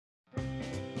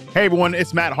Hey everyone,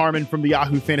 it's Matt Harmon from the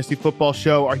Yahoo Fantasy Football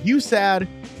Show. Are you sad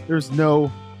there's no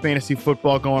fantasy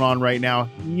football going on right now?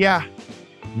 Yeah,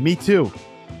 me too.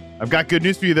 I've got good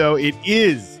news for you though. It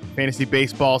is fantasy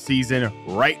baseball season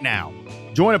right now.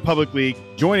 Join a public league,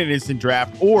 join an instant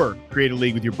draft, or create a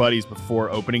league with your buddies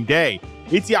before opening day.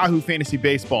 It's Yahoo Fantasy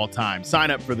Baseball time.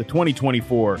 Sign up for the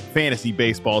 2024 fantasy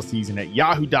baseball season at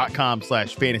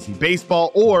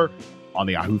yahoo.com/fantasybaseball or on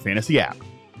the Yahoo Fantasy app.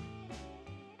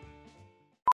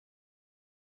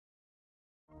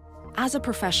 As a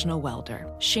professional welder,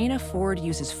 Shayna Ford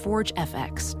uses Forge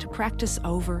FX to practice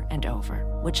over and over,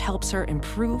 which helps her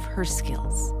improve her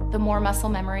skills. The more muscle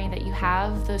memory that you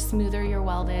have, the smoother your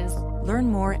weld is. Learn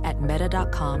more at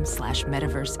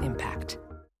meta.com/metaverse impact.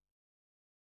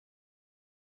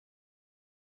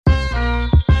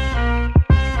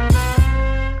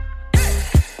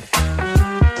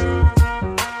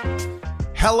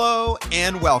 Hello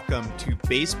and welcome to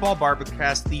Baseball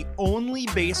Barbacast, the only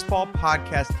baseball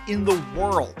podcast in the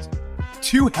world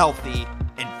too healthy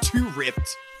and too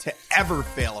ripped to ever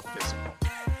fail a physical.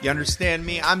 You understand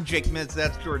me? I'm Jake Mintz.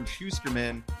 That's Jordan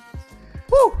Schusterman.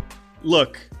 Woo!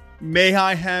 Look, may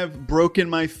I have broken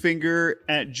my finger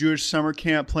at Jewish summer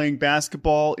camp playing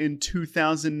basketball in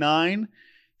 2009?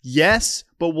 Yes,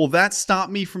 but will that stop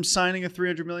me from signing a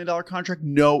 $300 million contract?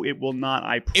 No, it will not,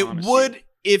 I promise. It would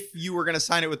if you were going to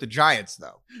sign it with the Giants,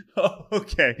 though. Oh,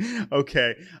 okay.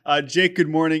 Jake, good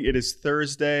morning. It is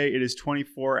Thursday. It is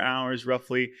 24 hours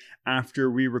roughly after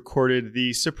we recorded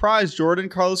the surprise. Jordan,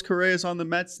 Carlos Correa is on the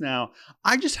Mets now.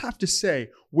 I just have to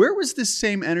say, where was this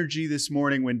same energy this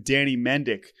morning when Danny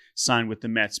Mendick signed with the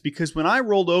Mets? Because when I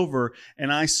rolled over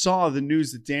and I saw the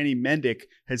news that Danny Mendick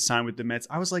had signed with the Mets,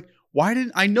 I was like, why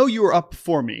didn't I know you were up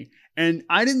before me? And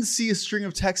I didn't see a string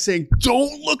of texts saying,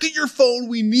 don't look at your phone.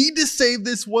 We need to save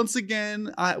this once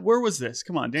again. Where was this?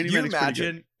 Come on. Danny Mendick's pretty good. Can you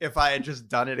imagine if I had just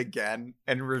done it again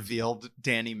and revealed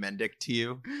Danny Mendick to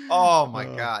you? Oh, my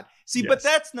God. See, yes. But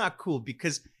that's not cool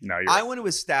because I want to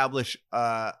establish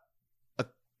an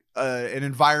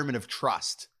environment of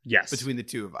trust between the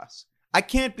two of us. I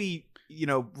can't be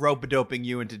rope-a-doping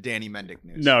you into Danny Mendick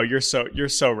news. No, you're so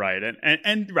right.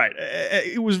 And right.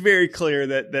 It was very clear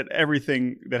that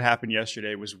everything that happened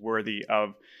yesterday was worthy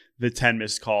of the 10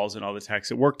 missed calls and all the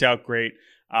texts. It worked out great.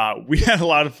 We had a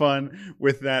lot of fun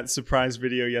with that surprise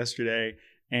video yesterday.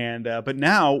 And but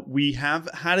now we have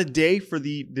had a day for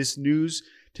this news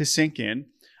to sink in.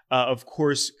 Of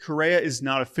course, Correa is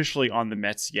not officially on the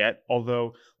Mets yet,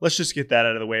 although let's just get that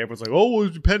out of the way. Everyone's like, oh,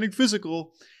 it's pending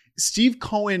physical. Steve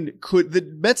Cohen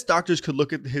the Mets doctors could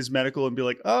look at his medical and be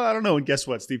like, oh, I don't know. And guess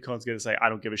what? Steve Cohen's going to say, I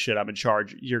don't give a shit. I'm in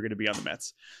charge. You're going to be on the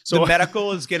Mets. So the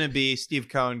medical is going to be Steve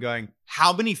Cohen going,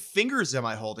 how many fingers am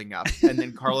I holding up? And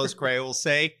then Carlos Correa will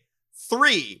say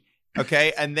 3.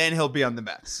 Okay. And then he'll be on the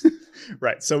Mets.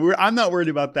 Right. So I'm not worried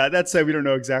about that. That said, we don't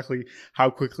know exactly how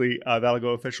quickly that'll go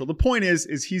official. The point is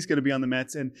he's going to be on the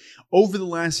Mets. And over the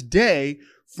last day,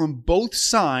 from both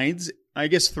sides, I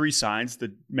guess 3 sides,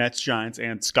 the Mets, Giants,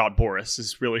 and Scott Boras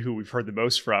is really who we've heard the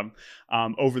most from.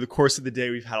 Over the course of the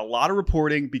day, we've had a lot of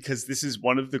reporting because this is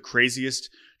one of the craziest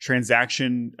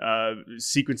transaction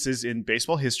sequences in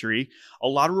baseball history. A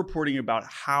lot of reporting about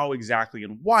how exactly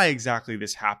and why exactly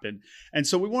this happened. And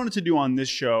so we wanted to do on this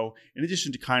show, in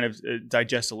addition to kind of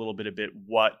digest a little bit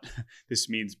what this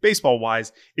means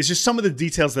baseball-wise, is just some of the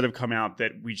details that have come out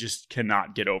that we just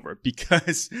cannot get over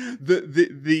because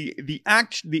the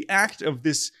act of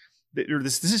this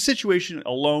situation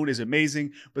alone is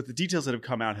amazing, but the details that have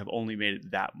come out have only made it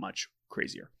that much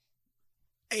crazier.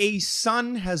 A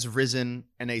sun has risen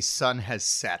and a sun has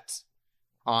set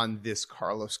on this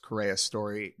Carlos Correa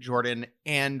story, Jordan.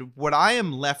 And what I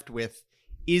am left with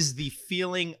is the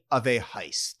feeling of a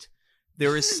heist.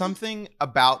 There is something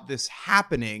about this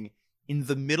happening in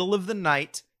the middle of the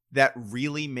night that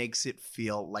really makes it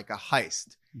feel like a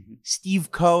heist. Mm-hmm.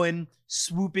 Steve Cohen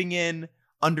swooping in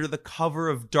under the cover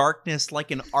of darkness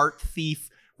like an art thief,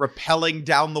 rappelling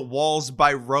down the walls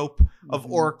by rope of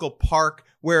Oracle Park,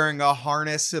 wearing a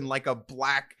harness and like a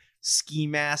black ski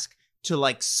mask to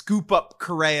like scoop up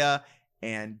Correa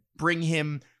and bring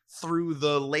him through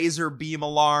the laser beam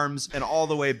alarms and all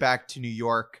the way back to New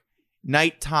York.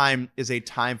 Nighttime is a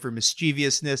time for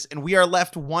mischievousness, and we are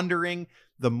left wondering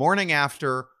the morning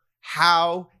after,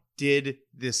 how did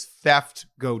this theft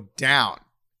go down?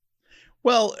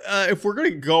 Well, if we're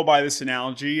going to go by this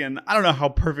analogy, and I don't know how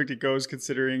perfect it goes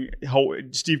considering how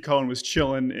Steve Cohen was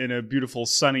chilling in a beautiful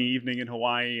sunny evening in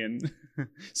Hawaii and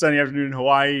sunny afternoon in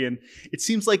Hawaii. And it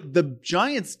seems like the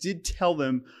Giants did tell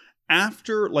them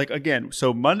after,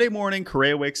 so Monday morning,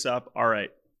 Correa wakes up. All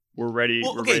right, we're ready.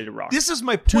 We're ready to rock. This is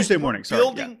my point. Tuesday morning.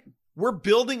 Sorry. we're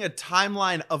building a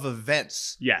timeline of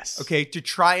events. Yes. Okay, to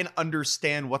try and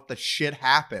understand what the shit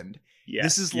happened. Yes.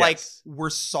 This is like we're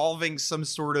solving some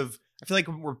sort of, I feel like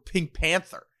we're Pink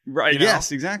Panther. Right. You know?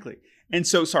 Yes, exactly. And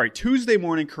so, Tuesday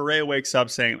morning, Correa wakes up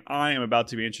saying, I am about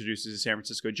to be introduced as a San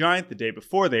Francisco Giant. The day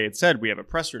before, they had said, we have a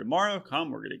presser tomorrow.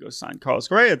 Come, we're going to go sign Carlos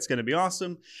Correa. It's going to be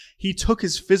awesome. He took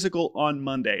his physical on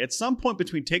Monday. At some point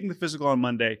between taking the physical on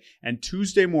Monday and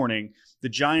Tuesday morning, the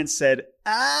Giants said,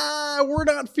 we're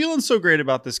not feeling so great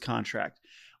about this contract.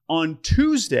 On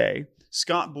Tuesday,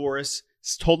 Scott Boras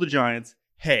told the Giants,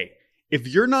 hey, if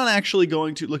you're not actually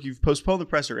going to, look, you've postponed the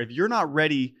presser. If you're not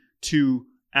ready to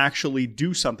actually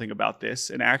do something about this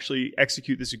and actually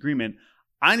execute this agreement,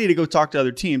 I need to go talk to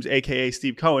other teams, aka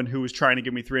Steve Cohen, who was trying to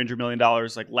give me $300 million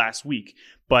like last week.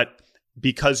 But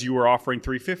because you were offering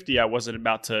 $350, I wasn't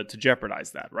about to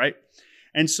jeopardize that, right?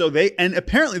 And so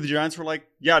apparently the Giants were like,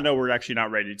 yeah, no, we're actually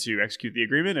not ready to execute the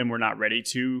agreement and we're not ready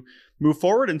to move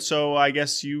forward. And so I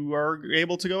guess you are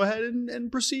able to go ahead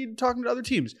and proceed talking to other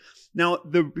teams. Now,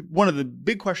 one of the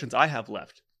big questions I have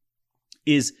left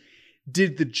is,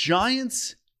 did the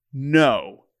Giants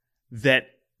know that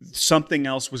something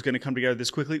else was going to come together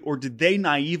this quickly? Or did they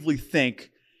naively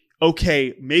think,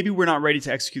 okay, maybe we're not ready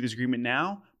to execute this agreement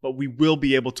now, but we will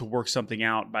be able to work something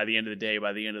out by the end of the day,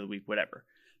 by the end of the week, whatever?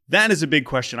 That is a big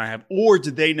question I have. Or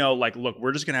did they know, like, look,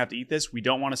 we're just going to have to eat this. We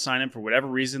don't want to sign him for whatever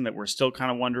reason that we're still kind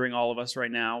of wondering, all of us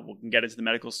right now. We can get into the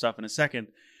medical stuff in a second.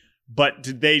 But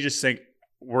did they just think,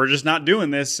 we're just not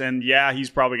doing this, and yeah, he's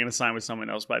probably going to sign with someone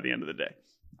else by the end of the day?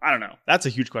 I don't know. That's a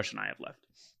huge question I have left.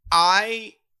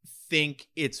 I think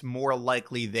it's more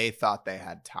likely they thought they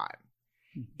had time.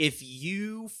 If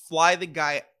you fly the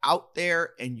guy out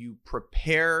there and you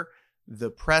prepare the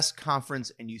press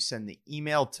conference and you send the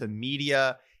email to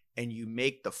media and you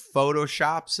make the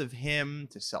photoshops of him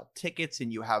to sell tickets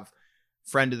and you have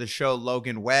friend of the show,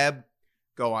 Logan Webb,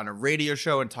 go on a radio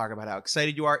show and talk about how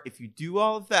excited you are. If you do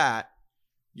all of that,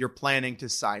 you're planning to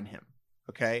sign him.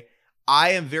 Okay.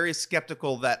 I am very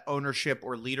skeptical that ownership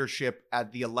or leadership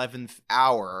at the 11th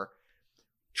hour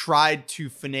tried to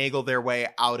finagle their way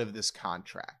out of this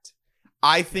contract.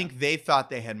 I think they thought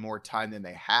they had more time than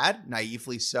they had,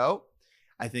 naively so.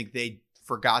 I think they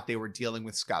forgot they were dealing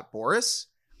with Scott Boras.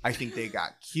 I think they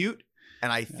got cute.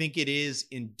 And I think it is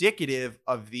indicative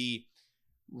of the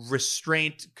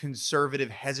restraint, conservative,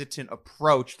 hesitant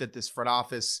approach that this front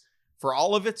office, for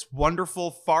all of its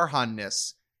wonderful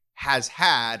Farhan-ness, has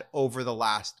had over the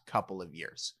last couple of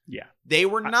years. Yeah. They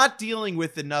were not dealing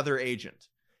with another agent.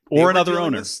 Or another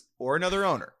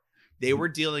owner. They were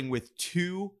dealing with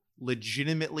two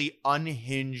legitimately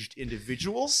unhinged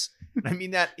individuals. And I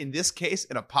mean that in this case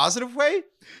in a positive way.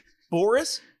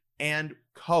 Boras and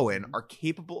Cohen are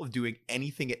capable of doing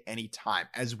anything at any time,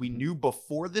 as we knew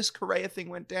before this Correa thing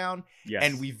went down. Yes.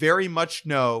 And we very much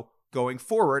know going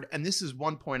forward. And this is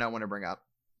one point I want to bring up.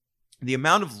 The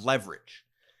amount of leverage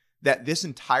that this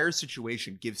entire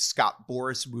situation gives Scott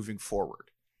Boras moving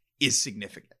forward is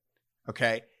significant.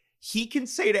 Okay. He can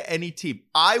say to any team,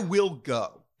 I will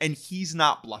go, and he's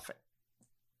not bluffing.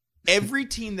 Every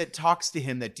team that talks to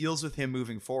him, that deals with him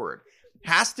moving forward,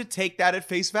 has to take that at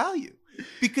face value,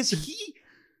 because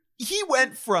he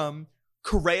went from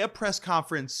Correa press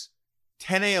conference,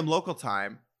 10 a.m. local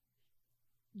time,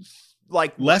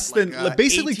 like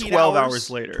basically 12 hours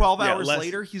later. 12 hours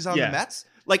later, he's on the Mets.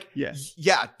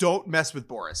 Don't mess with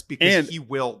Boras, because he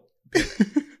will.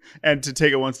 And to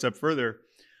take it one step further,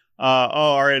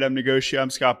 all right, I'm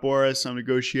Scott Boras. I'm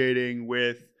negotiating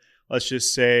with, let's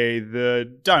just say,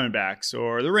 the Diamondbacks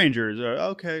or the Rangers.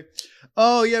 Okay.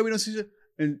 Oh, yeah, we don't see.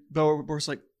 And Boras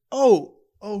like,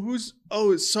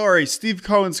 sorry, Steve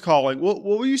Cohen's calling. What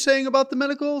were you saying about the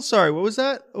medical? Sorry, what was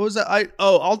that?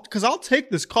 I'll take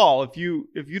this call if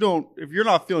you're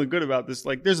not feeling good about this.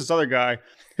 Like, there's this other guy,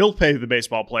 he'll pay the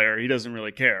baseball player. He doesn't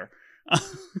really care.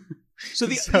 So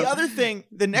the other thing,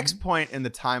 the next point in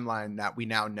the timeline that we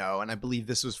now know, and I believe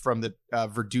this was from the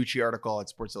Verducci article at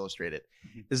Sports Illustrated,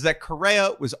 is that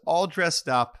Correa was all dressed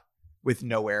up with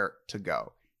nowhere to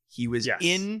go. He was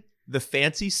in the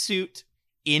fancy suit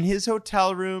in his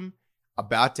hotel room,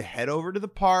 about to head over to the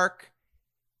park.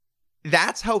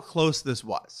 That's how close this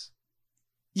was.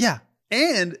 Yeah.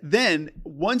 And then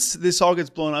once this all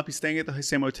gets blown up, he's staying at the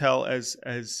same hotel as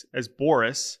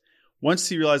Boras. Once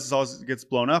he realizes this all gets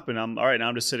blown up, and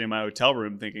I'm just sitting in my hotel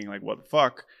room thinking, like, what the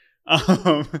fuck?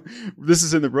 This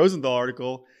is in the Rosenthal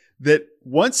article, that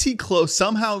once he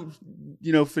somehow,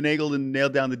 finagled and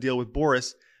nailed down the deal with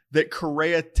Boras, that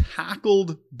Correa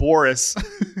tackled Boras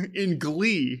in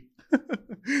glee.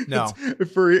 No.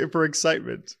 for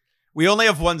excitement. We only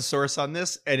have one source on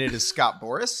this, and it is Scott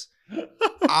Boras.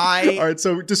 All right,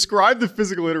 so describe the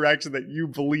physical interaction that you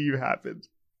believe happened.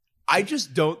 I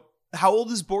just don't. How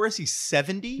old is Boris? He's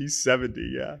 70? He's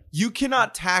 70, yeah. You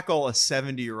cannot tackle a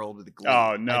 70-year-old with glee.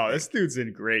 Oh, no. This dude's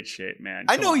in great shape, man.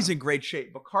 I know he's in great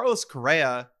shape, but Carlos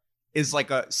Correa is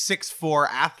like a 6'4"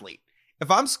 athlete.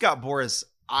 If I'm Scott Boras,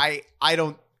 I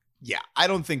don't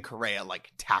think Correa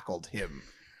like tackled him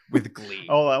with glee.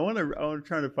 I want to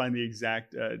try to find the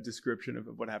exact description of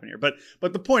what happened here.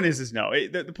 But the point is no.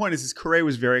 The point is Correa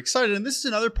was very excited, and this is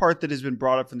another part that has been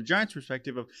brought up from the Giants'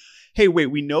 perspective of, hey, wait,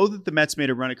 we know that the Mets made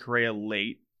a run at Correa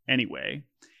late anyway,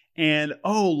 and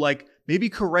maybe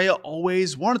Correa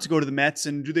always wanted to go to the Mets,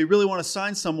 and do they really want to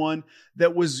sign someone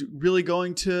that was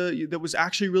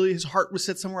actually really his heart was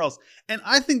set somewhere else? And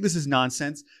I think this is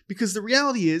nonsense, because the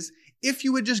reality is, if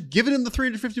you had just given him the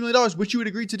 $350 million, which you had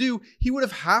agreed to do, he would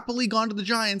have happily gone to the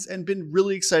Giants and been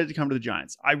really excited to come to the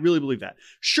Giants. I really believe that.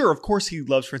 Sure, of course he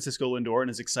loves Francisco Lindor and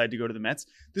is excited to go to the Mets.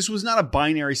 This was not a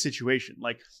binary situation.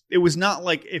 Like, it was not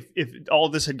like if all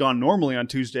of this had gone normally on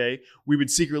Tuesday, we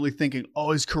would secretly thinking,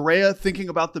 oh, is Correa thinking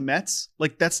about the Mets?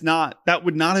 Like, that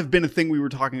would not have been a thing we were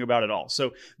talking about at all.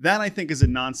 So that, I think, is a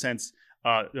nonsense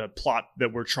plot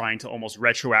that we're trying to almost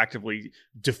retroactively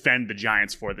defend the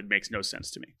Giants for that makes no sense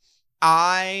to me.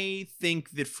 I think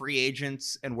that free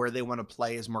agents and where they want to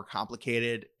play is more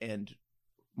complicated and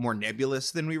more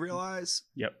nebulous than we realize.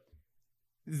 Yep.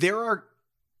 There are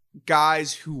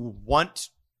guys who want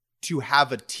to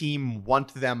have a team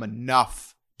want them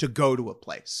enough to go to a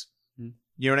place. Mm-hmm.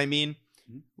 You know what I mean?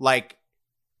 Mm-hmm. Like,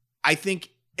 I think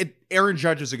Aaron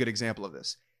Judge is a good example of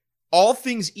this. All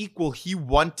things equal, he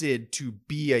wanted to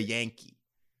be a Yankee.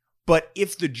 But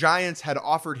if the Giants had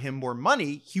offered him more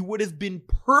money, he would have been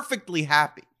perfectly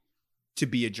happy to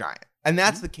be a Giant. And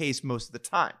that's the case most of the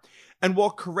time. And while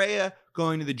Correa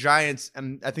going to the Giants,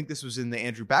 and I think this was in the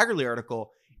Andrew Baggerly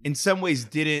article, in some ways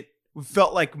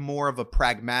felt like more of a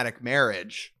pragmatic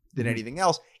marriage than anything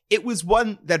else, it was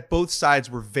one that both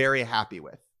sides were very happy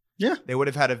with. Yeah. They would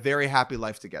have had a very happy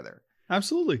life together.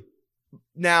 Absolutely.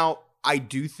 Now, I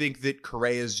do think that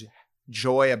Correa's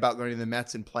joy about going to the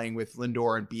Mets and playing with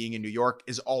Lindor and being in New York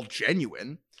is all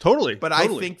genuine. Totally. But I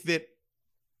think that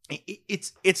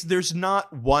there's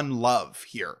not one love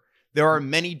here. There are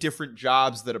many different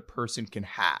jobs that a person can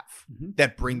have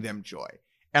that bring them joy.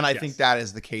 And I think that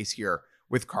is the case here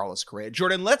with Carlos Correa.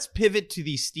 Jordan, let's pivot to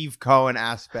the Steve Cohen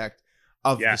aspect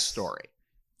of the story.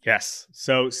 Yes.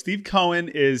 So Steve Cohen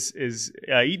is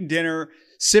eating dinner,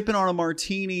 sipping on a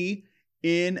martini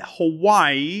in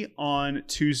Hawaii on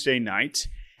Tuesday night.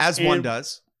 As one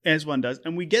does.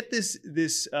 And we get this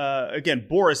again,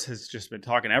 Boris has just been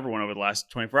talking to everyone over the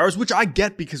last 24 hours, which I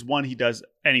get because one, he does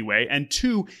anyway. And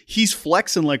two, he's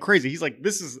flexing like crazy. He's like,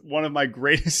 this is one of my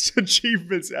greatest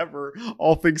achievements ever,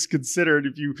 all things considered.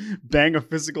 If you bang a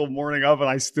physical morning of and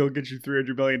I still get you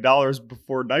 $300 million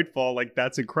before nightfall, like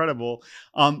that's incredible.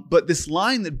 But this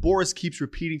line that Boris keeps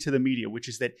repeating to the media, which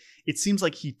is that it seems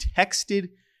like he texted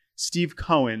Steve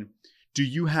Cohen, do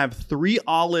you have 3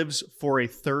 olives for a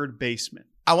third baseman?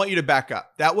 I want you to back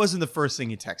up. That wasn't the first thing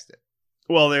he texted.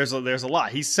 Well, there's a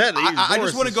lot. He said I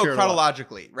just want to go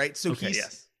chronologically, right? So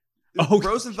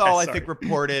Rosenthal, I think,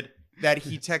 reported that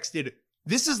he texted,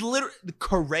 this is literally, the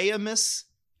Correa-mas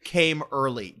came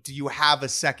early. Do you have a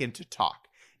second to talk?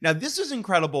 Now, this is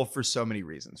incredible for so many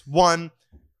reasons. One,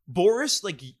 Boris,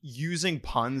 like, using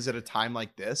puns at a time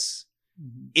like this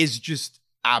is just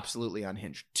absolutely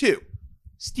unhinged. 2,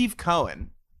 Steve Cohen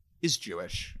is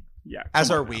Jewish. Yeah. As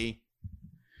are we.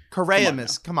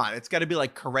 Correa-mas, come on. It's got to be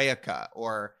like Correa-ka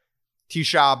or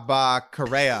Tisha B'Av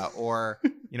Correa or,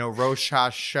 Rosh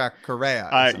Hashanah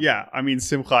Correa. Yeah. I mean,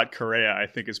 Simchat Correa, I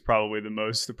think, is probably the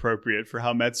most appropriate for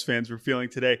how Mets fans were feeling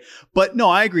today. But no,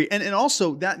 I agree. And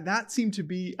also that seemed to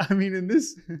be, I mean, in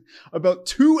this, about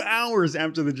 2 hours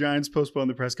after the Giants postponed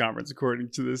the press conference,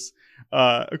 according to this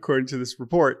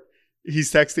report,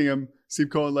 he's texting him, Steve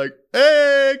Cohen, like,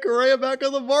 hey, Correa back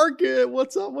on the market.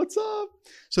 What's up?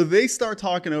 So they start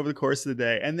talking over the course of the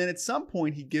day. And then at some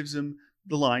point, he gives him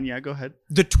the line. Yeah, go ahead.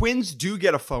 The Twins do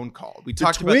get a phone call. We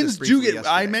talked about this briefly yesterday.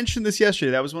 I mentioned this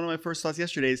yesterday. That was one of my first thoughts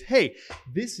yesterday is, hey,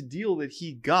 this deal that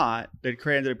he got, that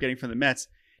Correa ended up getting from the Mets,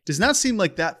 does not seem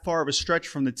like that far of a stretch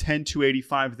from the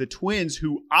 10-285 the Twins,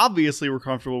 who obviously were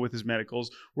comfortable with his medicals,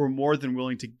 were more than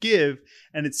willing to give.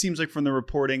 And it seems like from the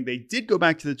reporting, they did go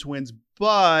back to the Twins,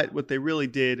 but what they really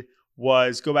did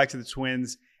was go back to the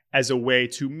Twins as a way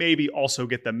to maybe also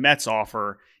get the Mets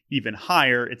offer even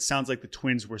higher. It sounds like the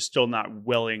Twins were still not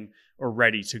willing or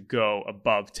ready to go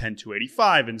above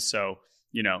 10-285. And so,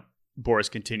 Boris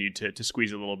continued to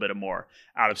squeeze a little bit more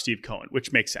out of Steve Cohen,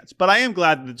 which makes sense. But I am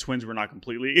glad that the Twins were not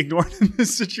completely ignored in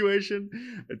this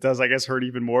situation. It does, I guess, hurt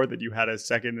even more that you had a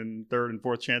second and third and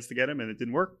fourth chance to get him and it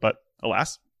didn't work, but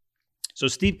alas. So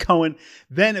Steve Cohen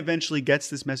then eventually gets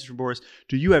this message from Boris.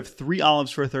 Do you have 3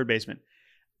 olives for a third baseman?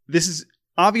 This is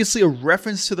obviously a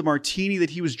reference to the martini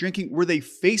that he was drinking. Were they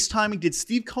FaceTiming? Did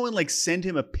Steve Cohen send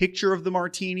him a picture of the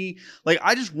martini?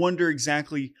 I just wonder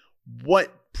exactly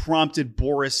what prompted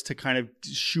Boris to kind of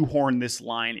shoehorn this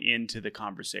line into the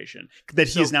conversation that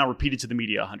he has now repeated to the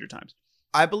media 100 times.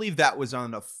 I believe that was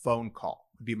on a phone call,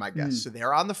 would be my guess. So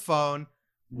they're on the phone.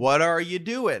 What are you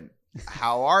doing?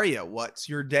 How are you? What's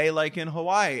your day like in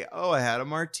Hawaii? Oh, I had a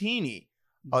martini.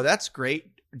 Oh, that's great.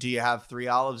 Do you have 3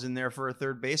 olives in there for a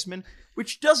third baseman?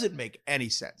 Which doesn't make any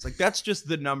sense. That's just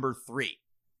the number 3.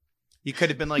 He could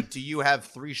have been like, do you have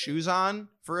 3 shoes on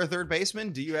for a third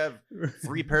baseman? Do you have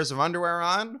 3 pairs of underwear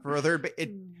on for a third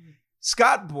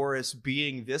Scott Boras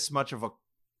being this much of a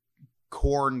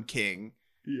corn king,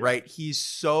 right? He's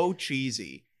so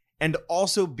cheesy. And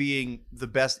also being the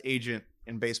best agent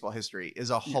in baseball history is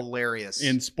a hilarious...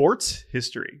 In sports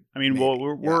history. I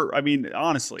mean,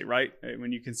 honestly, right?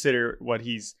 When you consider what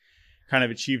he's kind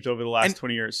of achieved over the last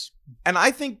 20 years. And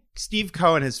I think Steve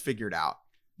Cohen has figured out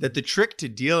that the trick to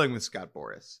dealing with Scott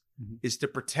Boras is to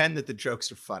pretend that the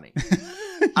jokes are funny.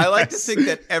 I like to think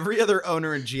that every other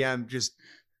owner and GM just,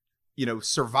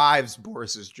 survives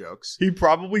Boris's jokes. He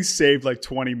probably saved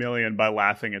 $20 million by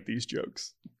laughing at these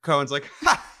jokes. Cohen's like,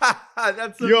 ha, ha, ha,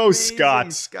 that's amazing, yo,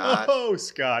 Scott. Scott. Oh,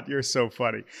 Scott, you're so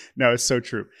funny. No, it's so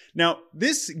true. Now,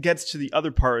 this gets to the other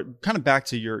part, kind of back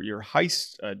to your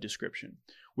heist description,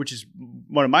 which is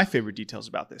one of my favorite details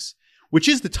about this, which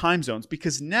is the time zones,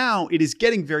 because now it is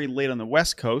getting very late on the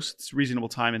West Coast. It's a reasonable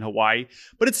time in Hawaii,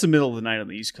 but it's the middle of the night on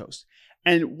the East Coast.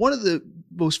 And one of the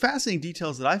most fascinating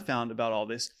details that I found about all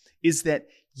this is that,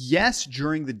 yes,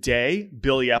 during the day,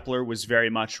 Billy Epler was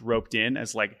very much roped in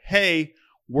as hey,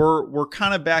 we're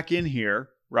kind of back in here,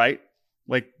 right?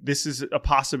 This is a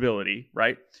possibility,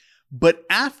 right? But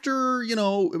after,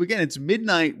 again, it's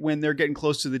midnight when they're getting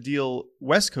close to the deal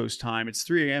West Coast time. It's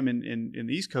 3 a.m. in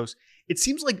the East Coast. It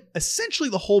seems like essentially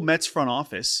the whole Mets front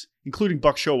office, including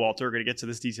Buck Showalter, we're going to get to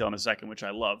this detail in a second, which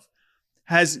I love,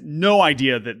 has no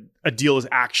idea that a deal is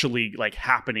actually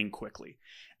happening quickly.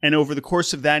 And over the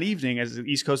course of that evening, as the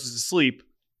East Coast is asleep,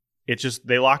 it's just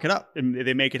they lock it up and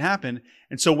they make it happen.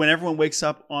 And so when everyone wakes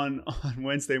up on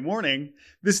Wednesday morning,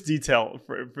 this detail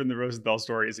from the Rosenthal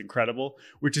story is incredible,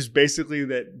 which is basically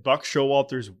that Buck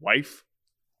Showalter's wife,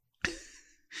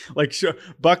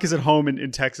 Buck is at home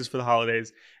in Texas for the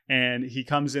holidays, and he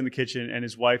comes in the kitchen and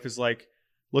his wife is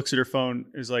looks at her phone,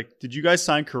 is did you guys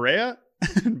sign Correa?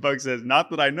 And Buck says, not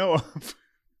that I know of.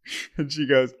 And she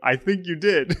goes, I think you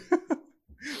did.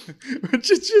 Which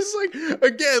is just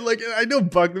again, I know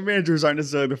Buck, the managers aren't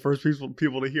necessarily the first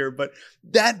people to hear, but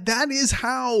that is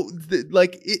how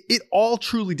it all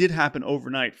truly did happen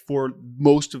overnight for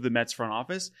most of the Mets front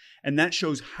office. And that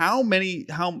shows how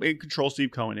in control Steve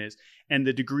Cohen is and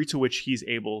the degree to which he's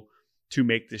able to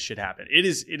make this shit happen. It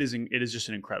is just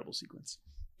an incredible sequence.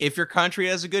 If your country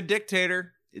has a good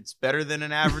dictator, it's better than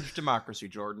an average democracy,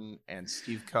 Jordan. And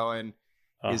Steve Cohen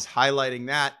is highlighting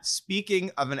that.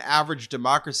 Speaking of an average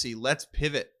democracy, let's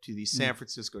pivot to the San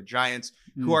Francisco Giants,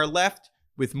 who are left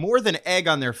with more than egg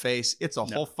on their face. It's a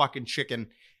whole fucking chicken.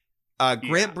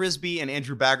 Grant Brisbee and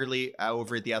Andrew Baggerly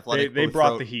over at The Athletic. They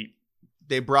brought the heat.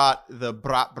 They brought the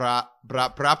bra.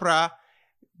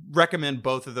 Recommend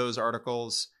both of those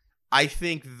articles. I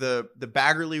think the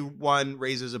Baggerly one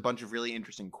raises a bunch of really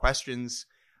interesting questions.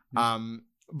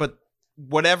 But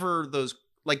whatever those...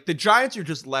 the Giants are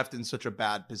just left in such a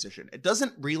bad position. It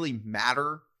doesn't really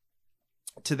matter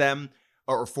to them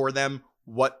or for them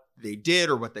what they did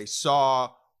or what they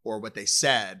saw or what they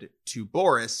said to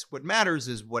Boris. What matters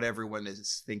is what everyone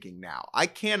is thinking now. I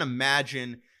can't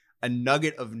imagine a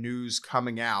nugget of news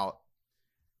coming out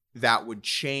that would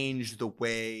change the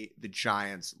way the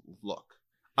Giants look.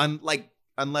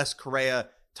 Unless Correa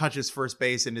touches first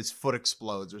base and his foot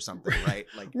explodes or something, right?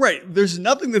 Right. There's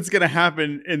nothing that's going to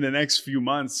happen in the next few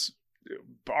months,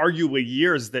 arguably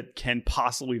years, that can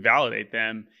possibly validate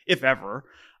them, if ever.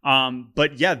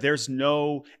 But yeah, there's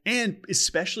no, and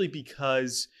especially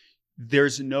because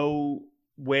there's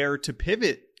nowhere to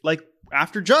pivot.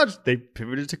 After Judge, they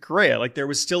pivoted to Correa. There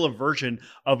was still a version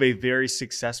of a very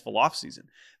successful offseason.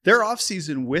 Their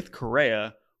offseason with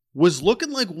Correa was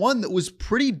looking like one that was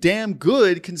pretty damn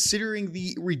good considering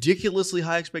the ridiculously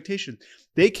high expectations.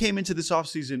 They came into this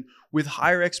offseason with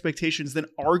higher expectations than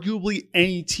arguably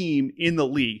any team in the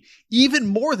league, even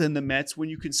more than the Mets when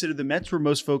you consider the Mets were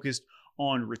most focused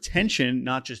on retention,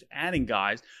 not just adding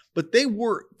guys, but they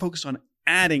were focused on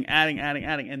adding,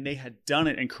 and they had done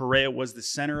it. And Correa was the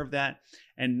center of that.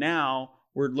 And now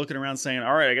we're looking around saying,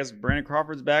 all right, I guess Brandon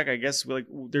Crawford's back. I guess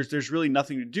there's really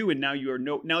nothing to do. And now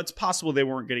now it's possible they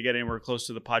weren't going to get anywhere close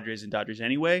to the Padres and Dodgers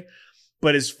anyway.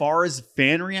 But as far as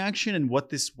fan reaction and what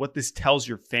this tells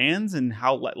your fans and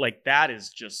how like that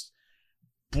is just,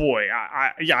 boy,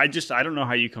 I don't know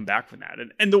how you come back from that.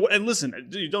 And listen,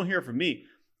 you don't hear it from me.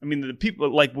 I mean, the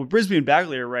people like what Brisbane and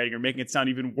Bagley are writing are making it sound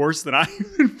even worse than I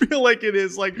even feel like it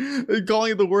is. Like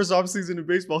calling it the worst offseason in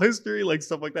baseball history, like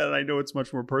stuff like that. And I know it's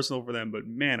much more personal for them, but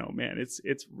man, oh man,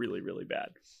 it's really, really bad.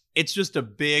 It's just a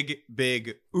big,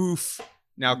 big oof.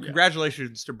 Now,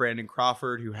 congratulations to Brandon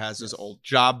Crawford, who has his old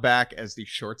job back as the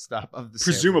shortstop of the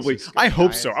presumably. San Francisco I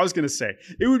hope Giants. so. I was going to say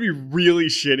it would be really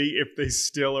shitty if they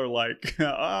still are like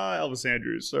Elvis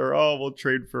Andrus or we'll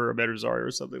trade for Ahmed Rosario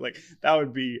or something. Like that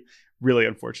would be really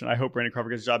unfortunate. I hope Brandon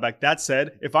Crawford gets his job back. That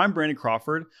said, if I'm Brandon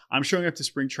Crawford, I'm showing up to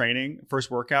spring training,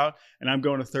 first workout, and I'm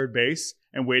going to third base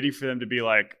and waiting for them to be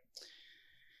like,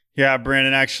 yeah,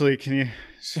 Brandon, actually, can you...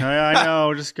 I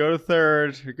know, just go to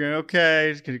third.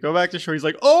 Okay, can you go back to short? He's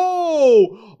like,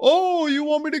 oh, you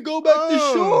want me to go back to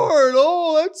short?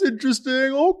 Oh, that's interesting.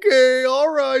 Okay,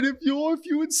 all right. If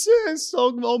you insist,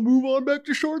 I'll move on back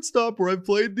to shortstop where I've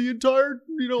played the entire,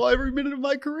 every minute of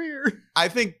my career. I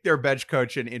think their bench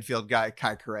coach and infield guy,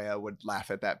 Kai Correa, would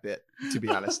laugh at that bit, to be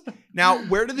honest. Now,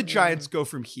 where do the Giants go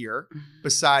from here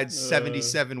besides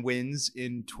 77 wins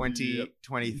in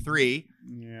 2023?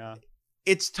 Yeah.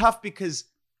 It's tough because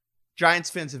Giants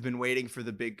fans have been waiting for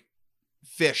the big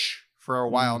fish for a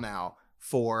while now,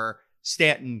 for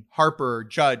Stanton, Harper,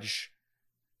 Judge,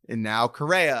 and now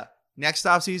Correa. Next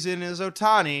offseason is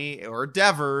Ohtani or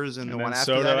Devers, and the one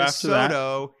after that is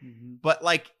Soto. But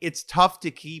it's tough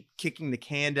to keep kicking the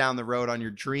can down the road on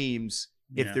your dreams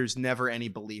if there's never any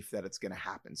belief that it's going to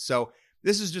happen. So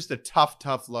this is just a tough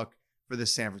look for the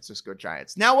San Francisco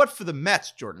Giants. Now, what for the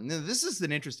Mets, Jordan? Now, this is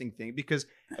an interesting thing because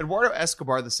Eduardo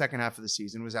Escobar, the second half of the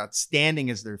season, was outstanding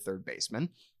as their third baseman.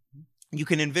 You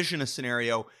can envision a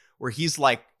scenario where he's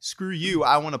like, screw you,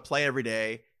 I want to play every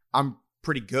day. I'm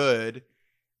pretty good.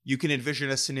 You can envision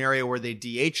a scenario where they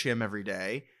DH him every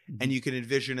day. And you can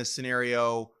envision a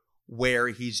scenario where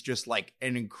he's just like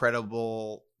an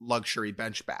incredible luxury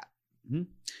bench bat.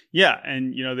 Yeah,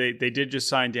 and they did just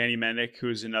sign Danny Mendick,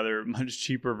 who's another much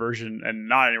cheaper version and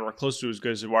not anywhere close to as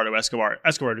good as Eduardo Escobar.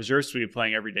 Escobar deserves to be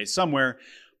playing every day somewhere,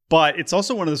 but it's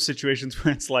also one of those situations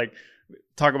where it's like,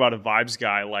 talk about a vibes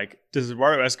guy. Like, does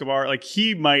Eduardo Escobar, like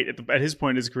he might at his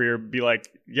point in his career be like,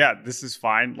 yeah, this is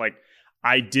fine. Like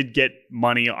I did get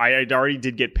money. I already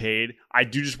did get paid. I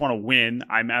do just want to win.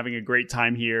 I'm having a great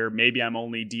time here. Maybe I'm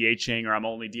only DHing or I'm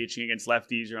only DHing against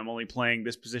lefties or I'm only playing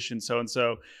this position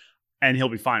so-and-so. And he'll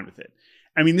be fine with it.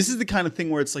 I mean, this is the kind of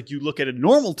thing where it's like you look at a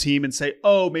normal team and say,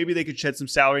 oh, maybe they could shed some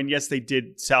salary. And yes, they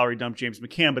did salary dump James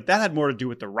McCann, but that had more to do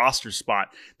with the roster spot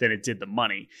than it did the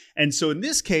money. And so in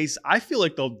this case, I feel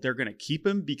like they're going to keep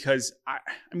him because,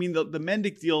 the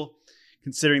Mendick deal,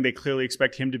 considering they clearly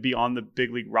expect him to be on the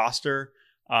big league roster,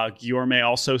 Guillorme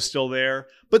also still there.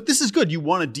 But this is good. You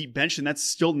want a deep bench, and that's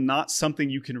still not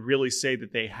something you can really say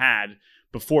that they had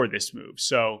before this move.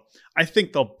 So I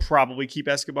think they'll probably keep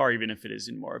Escobar, even if it is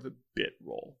in more of a bit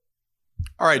role.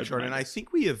 All right, Jordan, I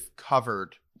think we have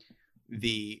covered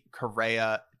the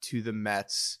Correa to the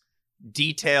Mets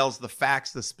details, the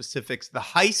facts, the specifics, the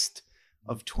heist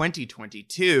of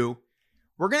 2022.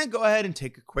 We're going to go ahead and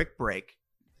take a quick break.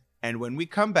 And when we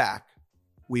come back,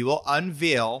 we will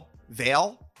unveil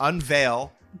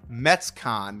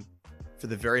METSCON for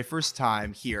the very first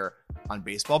time here on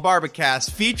Baseball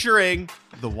Barbacast, featuring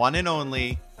the one and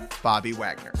only Bobby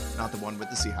Wagner, not the one with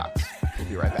the Seahawks. We'll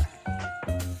be right back.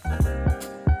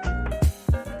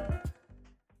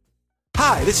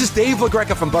 Hi, this is Dave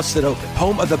LaGreca from Busted Open,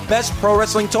 home of the best pro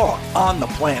wrestling talk on the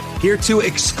planet. Here to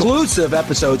exclusive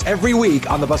episodes every week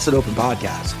on the Busted Open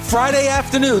podcast. Friday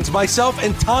afternoons, myself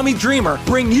and Tommy Dreamer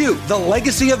bring you The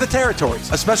Legacy of the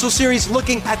Territories, a special series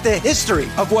looking at the history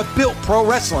of what built pro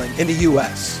wrestling in the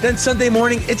U.S. Then Sunday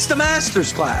morning, it's the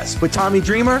Masters Class with Tommy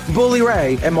Dreamer, Bully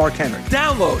Ray, and Mark Henry.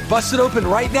 Download Busted Open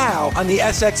right now on the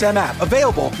SXM app,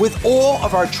 available with all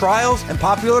of our trials and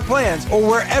popular plans or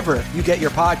wherever you get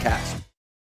your podcast.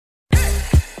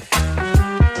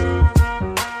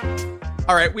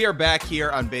 All right, we are back here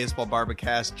on Baseball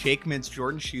Barbacast. Jake Mintz,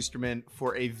 Jordan Schusterman,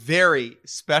 for a very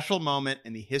special moment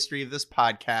in the history of this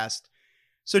podcast.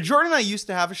 So Jordan and I used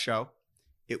to have a show.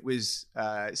 It was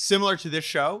similar to this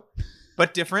show,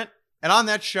 but different. And on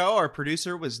that show, our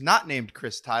producer was not named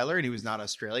Chris Tyler, and he was not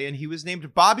Australian. He was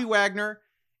named Bobby Wagner,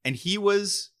 and he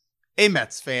was a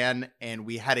Mets fan, and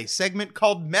we had a segment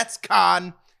called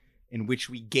METSCON in which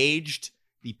we gauged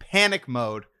the panic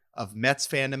mode of Mets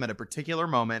fandom at a particular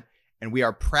moment. And we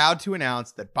are proud to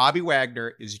announce that Bobby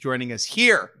Wagner is joining us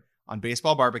here on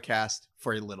Baseball Barbacast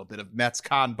for a little bit of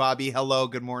METSCON. Bobby, hello,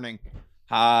 good morning.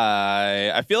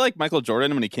 Hi. I feel like Michael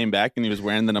Jordan when he came back and he was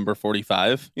wearing the number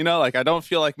 45. You know, like I don't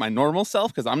feel like my normal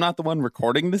self because I'm not the one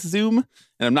recording this Zoom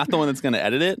and I'm not the one that's going to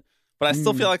edit it. But I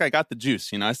still feel like I got the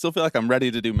juice. You know, I still feel like I'm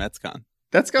ready to do METSCON.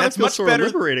 That's got to feel much sort of better.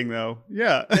 liberating, though.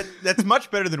 Yeah. That's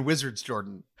much better than Wizards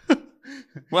Jordan.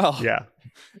 Well, Yeah.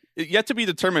 yet to be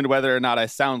determined whether or not I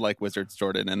sound like Wizards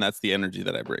Jordan, and that's the energy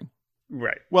that I bring.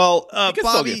 Right. Well, You can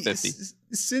Bobby, still get 50.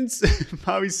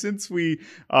 since we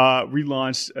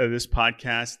relaunched this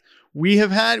podcast,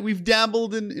 we've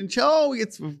dabbled in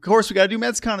of course we got to do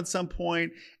METSCON at some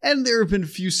point, and there have been a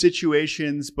few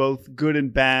situations, both good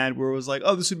and bad, where it was like,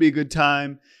 oh, this would be a good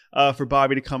time for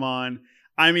Bobby to come on.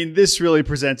 I mean, this really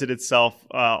presented itself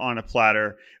on a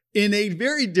platter in a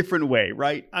very different way,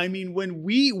 right? I mean, when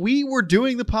we were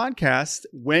doing the podcast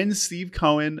when Steve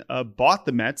Cohen bought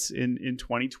the Mets in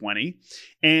 2020,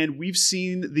 and we've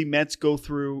seen the Mets go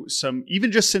through some,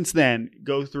 even just since then,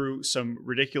 go through some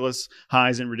ridiculous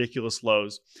highs and ridiculous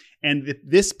lows. And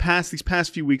these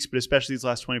past few weeks, but especially these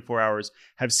last 24 hours,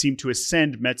 have seemed to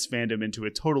ascend Mets fandom into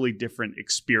a totally different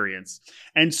experience.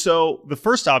 And so the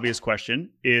first obvious question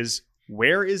is,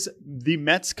 where is the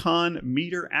METSCON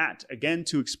meter at? Again,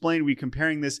 to explain, we're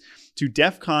comparing this to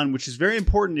DEFCON, which is very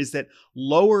important, is that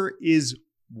lower is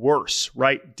worse,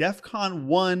 right? DEFCON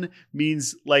 1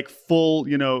 means like full,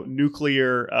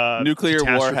 nuclear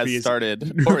War has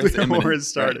started. Or is imminent. War has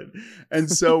started. Right.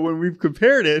 And so when we've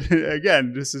compared it,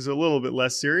 again, this is a little bit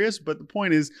less serious, but the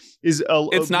point is it's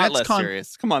not METSCON, less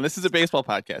serious. Come on, this is a baseball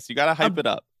podcast. You got to hype it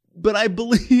up. But I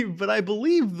believe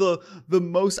the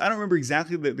most, I don't remember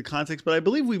exactly the context, but I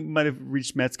believe we might have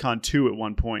reached METSCON 2 at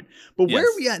one point. But where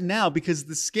are we at now? Because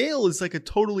the scale is like a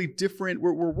totally different,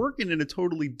 we're working in a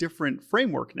totally different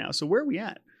framework now. So where are we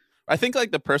at? I think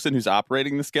like the person who's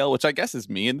operating the scale, which I guess is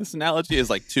me in this analogy, is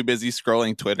like too busy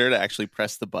scrolling Twitter to actually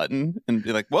press the button and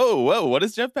be like, whoa, what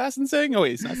is Jeff Passan saying? Oh,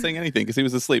 wait, he's not saying anything because he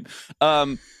was asleep.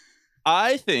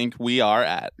 I think we are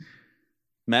at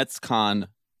METSCON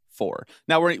 4.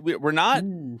 Now we're not,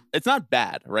 it's not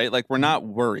bad, right? Like we're not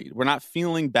worried. We're not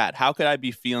feeling bad. How could I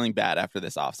be feeling bad after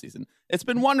this offseason? It's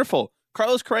been wonderful.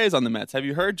 Carlos Correa is on the Mets. Have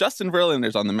you heard? Justin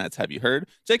Verlander's on the Mets. Have you heard?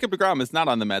 Jacob deGrom is not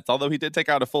on the Mets, although he did take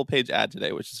out a full page ad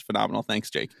today, which is phenomenal.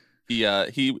 Thanks, Jake. He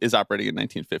is operating in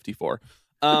 1954.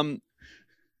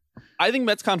 I think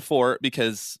METSCON 4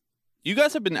 because you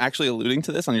guys have been actually alluding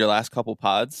to this on your last couple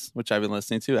pods, which I've been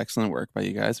listening to. Excellent work by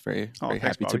you guys. Very thanks,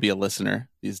 happy Bobby. to be a listener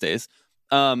these days.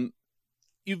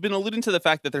 You've been alluding to the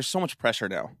fact that there's so much pressure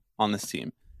now on this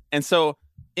team. And so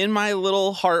in my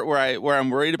little heart where I'm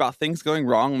worried about things going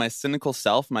wrong, my cynical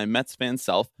self, my Mets fan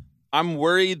self, I'm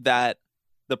worried that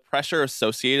the pressure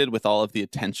associated with all of the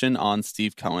attention on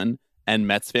Steve Cohen and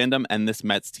Mets fandom and this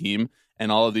Mets team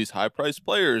and all of these high-priced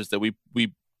players that we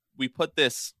put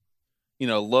this,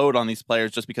 load on these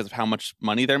players just because of how much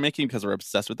money they're making, because we're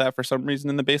obsessed with that for some reason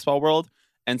in the baseball world.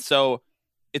 And so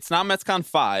it's not METSCON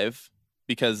 5,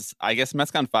 because I guess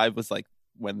METSCON 5 was like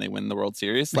when they win the World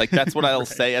Series. Like that's what I'll Right.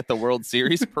 say at the World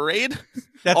Series parade.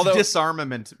 That's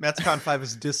disarmament. METSCON 5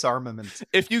 is disarmament.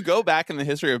 If you go back in the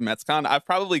history of METSCON, I've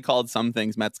probably called some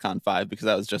things METSCON 5 because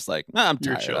I was just like, I'm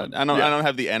You're tired. chilling. I don't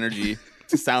have the energy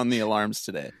to sound the alarms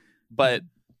today. But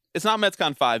it's not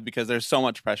METSCON 5 because there's so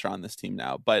much pressure on this team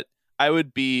now. But I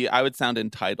would sound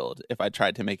entitled if I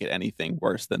tried to make it anything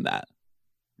worse than that.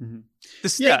 Mm-hmm. The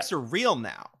stakes are real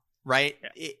now, right?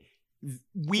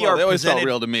 They always felt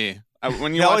real to me.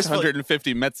 When you They watch always felt-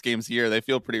 150 Mets games a year, they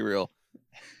feel pretty real.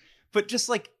 But just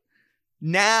like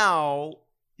now,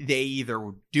 they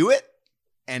either do it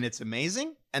and it's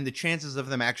amazing, and the chances of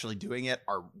them actually doing it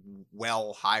are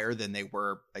well higher than they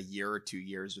were a year or 2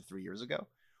 years or 3 years ago,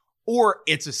 or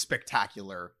it's a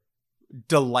spectacular,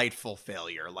 delightful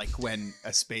failure, like when a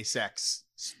SpaceX,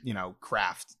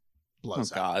 craft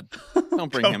blows Oh up. God!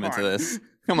 Don't bring him into this.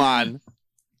 Come on.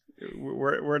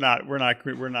 We're not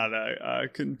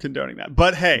condoning that.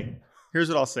 But hey, here's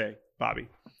what I'll say, Bobby.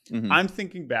 Mhm. I'm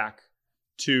thinking back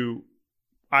to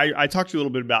I talked to you a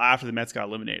little bit about after the Mets got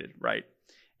eliminated, right?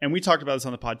 And we talked about this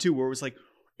on the pod too, where it was like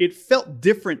it felt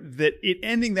different that it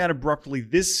ending that abruptly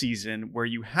this season, where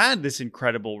you had this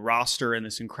incredible roster and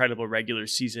this incredible regular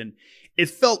season. It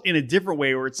felt in a different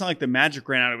way where it's not like the magic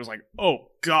ran out. It was like, oh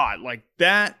God, like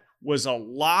that was a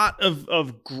lot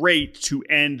of great to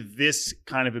end this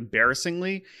kind of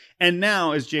embarrassingly. And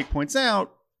now, as Jake points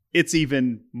out, it's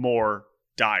even more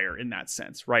dire in that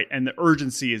sense, right? And the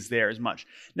urgency is there as much.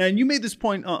 Now, and you made this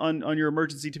point on your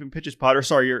emergency tipping pitches pod, or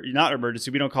sorry, you're not emergency.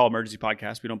 We don't call emergency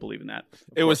podcast. We don't believe in that.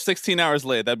 It was 16 hours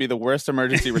late. That'd be the worst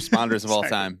emergency responders of all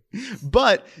time.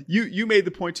 But you made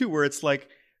the point too, where it's like,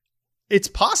 it's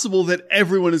possible that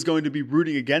everyone is going to be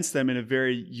rooting against them in a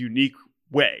very unique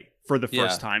way for the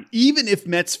first time, even if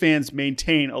Mets fans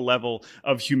maintain a level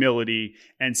of humility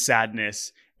and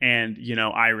sadness and,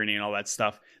 irony and all that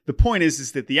stuff. The point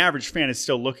is that the average fan is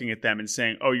still looking at them and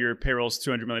saying, oh, your payroll's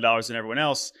 $200 million than everyone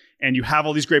else. And you have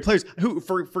all these great players who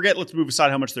forget, let's move aside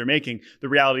how much they're making. The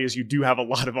reality is you do have a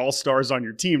lot of all-stars on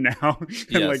your team now.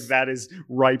 And like that is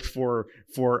ripe for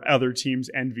other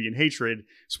teams' envy and hatred,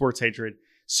 sports hatred.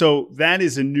 So that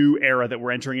is a new era that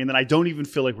we're entering in that I don't even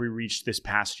feel like we reached this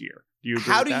past year. Do you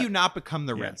agree How with do that? you not become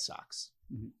the Red Sox?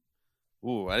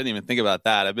 Ooh, I didn't even think about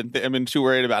that. I've been too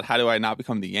worried about how do I not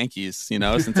become the Yankees,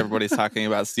 since everybody's talking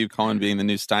about Steve Cohen being the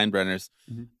new Steinbrenners.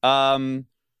 I'm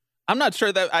not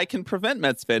sure that I can prevent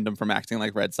Mets fandom from acting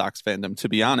like Red Sox fandom, to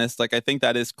be honest. Like, I think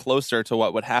that is closer to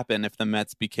what would happen if the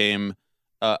Mets became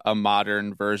a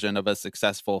modern version of a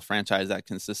successful franchise that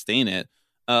can sustain it.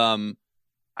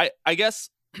 I guess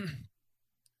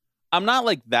I'm not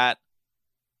like that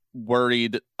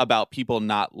worried about people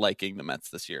not liking the Mets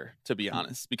this year, to be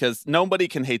honest, because nobody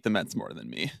can hate the Mets more than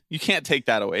me. You can't take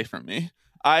that away from me.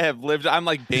 I'm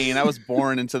like Bane. I was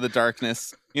born into the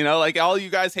darkness. Like all you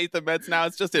guys hate the Mets now.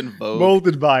 It's just in vogue.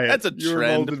 Molded by it. That's a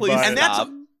trend. Please And stop.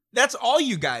 that's all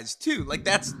you guys too. Like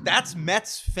that's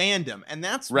Mets fandom, and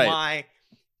that's why,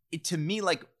 to me,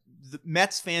 like the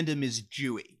Mets fandom is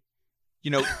Jewy.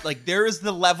 Like there is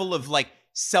the level of like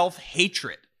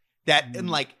self-hatred that and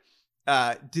like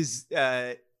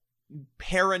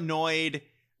paranoid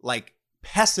like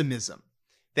pessimism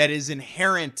that is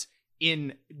inherent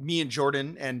in me and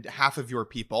Jordan and half of your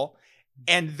people,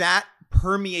 and that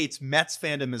permeates Mets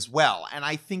fandom as well. And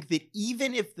I think that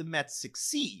even if the Mets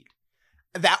succeed,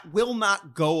 that will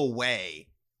not go away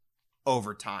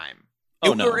over time.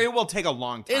 No. It will take a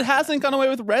long time. It hasn't gone away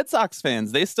with Red Sox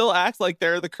fans. They still act like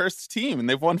they're the cursed team, and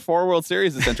they've won 4 World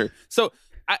Series this century. So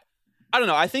I don't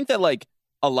know. I think that like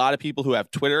a lot of people who have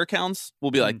Twitter accounts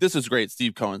will be like, this is great,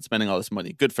 Steve Cohen spending all this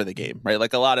money. Good for the game, right?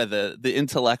 Like a lot of the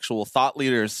intellectual thought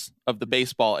leaders of the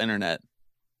baseball internet,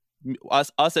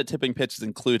 us at Tipping Pitches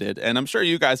included. And I'm sure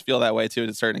you guys feel that way too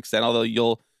to a certain extent, although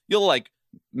you'll like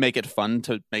make it fun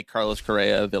to make Carlos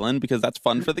Correa a villain because that's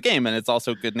fun for the game and it's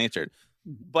also good natured.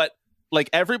 But like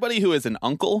everybody who is an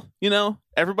uncle,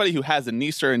 everybody who has a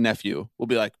niece or a nephew will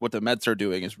be like, what the Mets are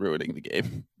doing is ruining the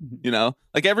game.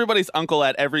 Like everybody's uncle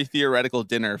at every theoretical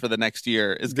dinner for the next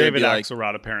year is going to be like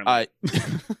Axelrod, apparently.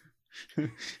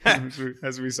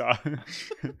 As we saw.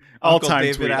 All-time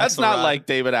David tweet. That's not like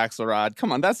David Axelrod.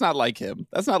 Come on, that's not like him.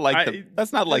 That's not like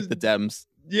the Dems.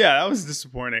 Yeah, that was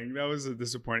disappointing. That was a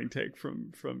disappointing take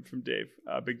from Dave,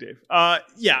 Big Dave.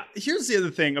 Here's the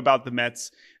other thing about the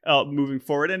Mets moving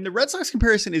forward. And the Red Sox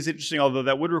comparison is interesting, although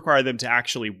that would require them to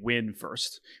actually win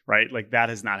first, right? Like that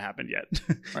has not happened yet.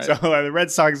 Right. So the Red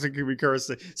Sox could be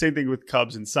cursed. Same thing with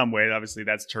Cubs in some way. Obviously,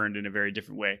 that's turned in a very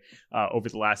different way over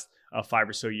the last 5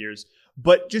 or so years.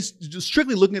 But just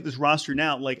strictly looking at this roster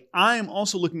now, like I am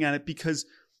also looking at it because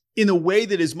in a way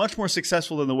that is much more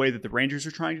successful than the way that the Rangers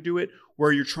are trying to do it,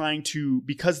 where you're trying to,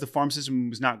 because the farm system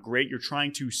was not great, you're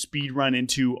trying to speed run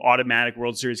into automatic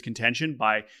World Series contention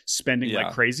by spending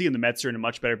like crazy. And the Mets are in a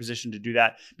much better position to do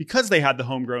that because they had the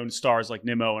homegrown stars like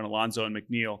Nimmo and Alonso and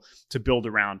McNeil to build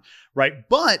around, right?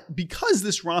 But because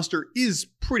this roster is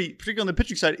particularly on the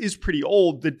pitching side, is pretty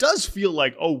old, that does feel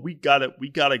like, oh, we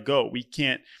gotta go. We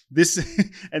can't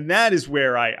and that is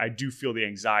where I do feel the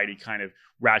anxiety kind of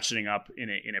ratcheting up in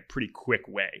a pretty quick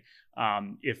way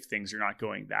if things are not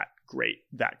going that great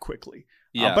that quickly.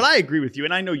 But I agree with you,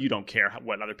 and I know you don't care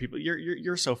what other people.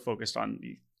 You're so focused on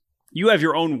you have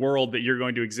your own world that you're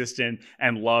going to exist in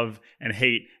and love and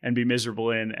hate and be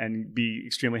miserable in and be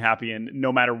extremely happy in,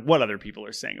 no matter what other people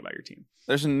are saying about your team.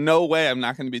 There's no way I'm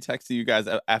not going to be texting you guys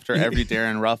after every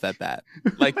Darren Ruff at bat.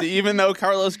 Like even though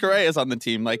Carlos Correa is on the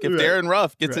team, like if Darren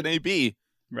Ruff gets an AB,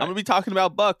 I'm going to be talking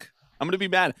about Buck. I'm going to be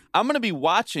mad. I'm going to be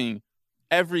watching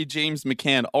every James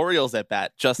McCann Orioles at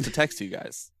bat just to text you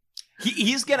guys.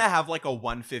 He's going to have like a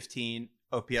 115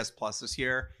 OPS plus this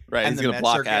year. Right. And he's going to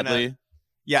block Adley.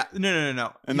 Yeah.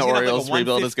 No. And the Orioles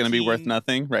rebuild is going to be worth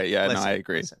nothing. Right. Yeah. Listen, I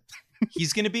agree.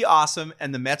 He's going to be awesome,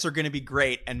 and the Mets are going to be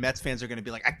great, and Mets fans are going to be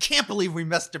like, I can't believe we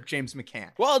messed up James McCann.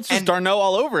 Well, it's just Darno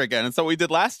all over again. It's what we did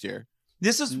last year.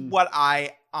 This is what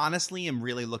I honestly am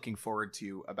really looking forward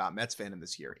to about Mets fandom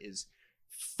this year is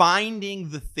finding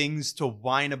the things to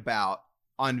whine about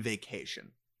on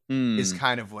vacation is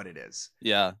kind of what it is.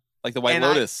 Yeah. Like the White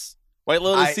Lotus. White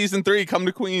Lotus season 3, come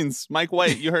to Queens. Mike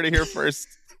White, you heard it here first.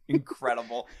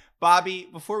 Incredible. Bobby,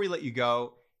 before we let you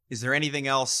go, is there anything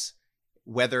else,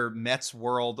 whether Mets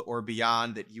world or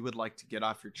beyond, that you would like to get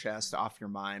off your chest, off your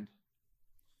mind?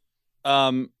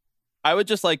 I would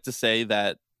just like to say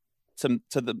that to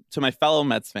my fellow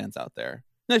Mets fans out there,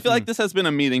 and I feel like this has been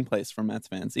a meeting place for Mets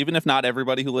fans, even if not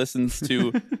everybody who listens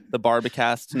to the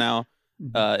Barbacast now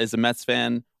is a Mets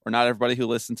fan, or not everybody who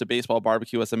listens to Baseball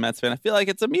Barbecue is a Mets fan. I feel like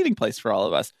it's a meeting place for all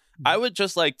of us. I would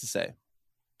just like to say,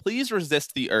 please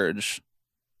resist the urge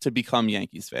to become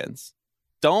Yankees fans.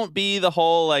 Don't be the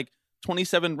whole, like,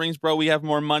 27 rings, bro, we have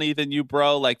more money than you,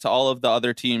 bro, like to all of the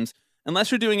other teams.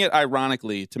 Unless you're doing it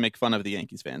ironically to make fun of the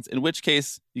Yankees fans, in which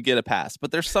case you get a pass.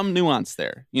 But there's some nuance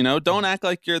there. You know, don't act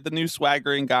like you're the new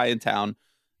swaggering guy in town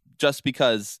just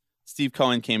because Steve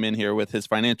Cohen came in here with his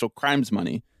financial crimes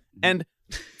money. And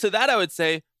to that, I would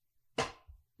say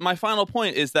my final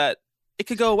point is that it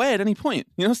could go away at any point.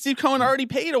 You know, Steve Cohen already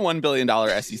paid a $1 billion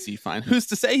SEC fine. Who's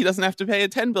to say he doesn't have to pay a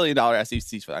 $10 billion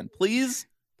SEC fine? Please,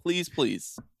 please,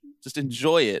 please, just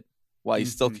enjoy it while you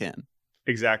still can.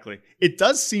 Exactly. It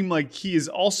does seem like he is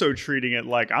also treating it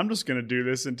like, I'm just going to do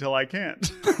this until I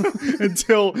can't,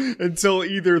 until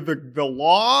either the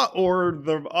law or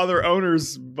the other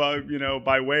owners,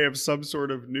 by way of some sort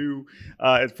of new,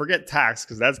 forget tax,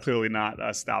 because that's clearly not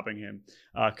stopping him,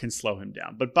 can slow him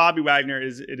down. But Bobby Wagner,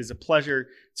 it is a pleasure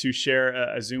to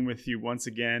share a Zoom with you once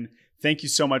again. Thank you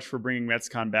so much for bringing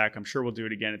METSCON back. I'm sure we'll do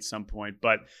it again at some point,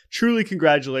 but truly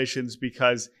congratulations,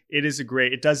 because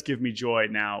it does give me joy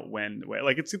now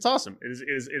it's awesome.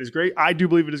 It is great. I do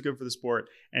believe it is good for the sport,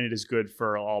 and it is good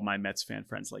for all my Mets fan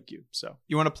friends like you. So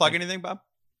you want to plug anything, Bob?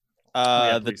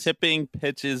 The Tipping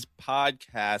Pitches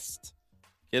podcast.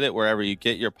 Get it wherever you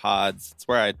get your pods. It's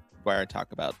where I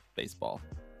talk about baseball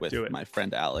with my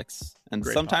friend Alex, and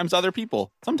great sometimes other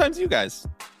people, sometimes you guys,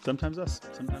 sometimes us.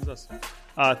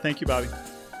 Thank you, Bobby.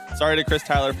 Sorry to Chris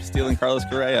Tyler for stealing Carlos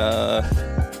Correa.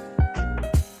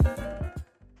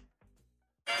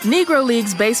 Negro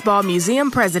Leagues Baseball Museum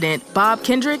President Bob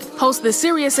Kendrick hosts the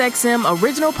SiriusXM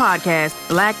original podcast,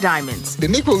 Black Diamonds. The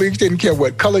Negro Leagues didn't care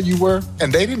what color you were,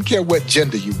 and they didn't care what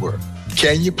gender you were.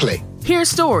 Can you play? Hear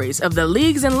stories of the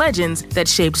leagues and legends that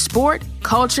shaped sport,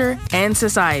 culture, and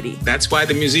society. That's why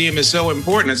the museum is so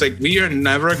important. It's like, we are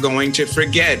never going to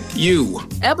forget you.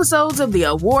 Episodes of the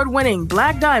award-winning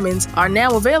Black Diamonds are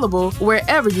now available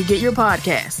wherever you get your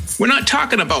podcasts. We're not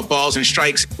talking about balls and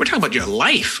strikes. We're talking about your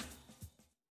life.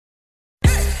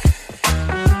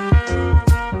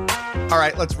 All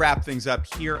right, let's wrap things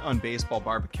up here on Baseball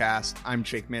Barbacast. I'm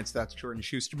Jake Mintz. That's Jordan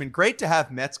Schusterman. Great to have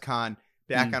METSCON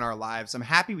back on our lives. I'm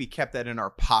happy we kept that in our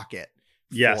pocket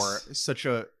for such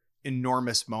a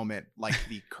enormous moment like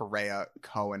the Correa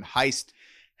Cohen heist.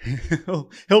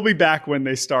 He'll be back when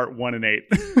they start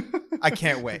 1-8. I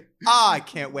can't wait. I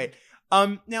can't wait.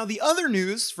 Now, the other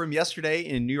news from yesterday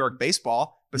in New York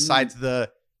baseball, besides the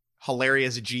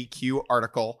hilarious GQ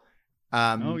article.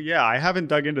 I haven't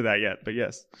dug into that yet, but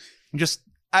yes.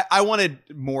 I wanted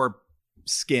more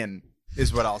skin,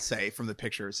 is what I'll say, from the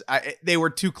pictures. They were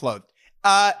too clothed.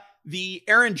 The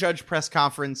Aaron Judge press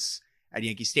conference at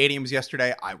Yankee Stadium was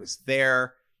yesterday. I was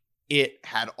there. It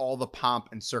had all the pomp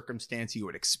and circumstance you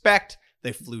would expect.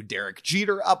 They flew Derek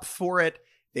Jeter up for it.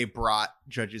 They brought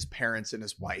Judge's parents and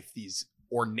his wife these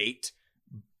ornate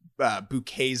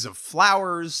bouquets of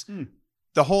flowers,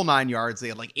 the whole 9 yards. They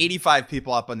had like 85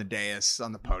 people up on the dais,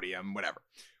 on the podium, whatever.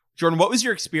 Jordan, what was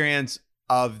your experience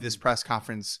of this press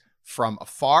conference from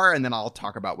afar? And then I'll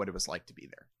talk about what it was like to be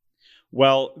there.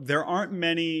 Well, there aren't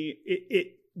many.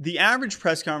 The average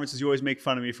press conferences, you always make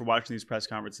fun of me for watching these press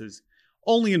conferences,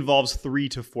 only involves 3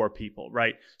 to 4 people,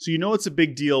 right? So it's a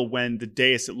big deal when the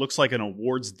dais, it looks like an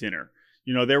awards dinner.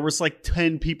 There was like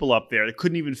 10 people up there. They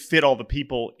couldn't even fit all the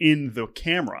people in the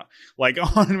camera. Like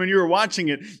when you were watching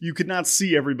it, you could not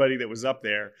see everybody that was up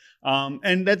there.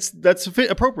 And that's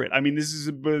appropriate. I mean, this is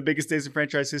the biggest days in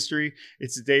franchise history.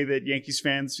 It's a day that Yankees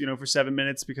fans, for 7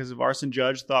 minutes because of arson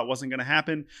Judge thought wasn't going to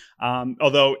happen.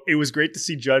 Although it was great to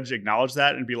see Judge acknowledge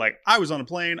that and be like, I was on a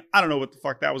plane. I don't know what the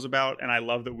fuck that was about. And I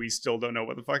love that we still don't know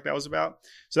what the fuck that was about.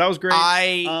 So that was great.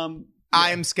 I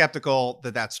am skeptical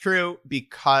that that's true,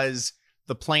 because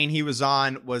the plane he was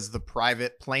on was the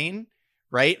private plane,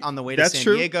 right? On the way to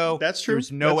San Diego. That's true.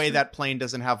 There's no way that plane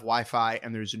doesn't have Wi-Fi,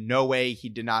 and there's no way he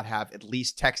did not have at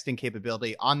least texting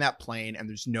capability on that plane, and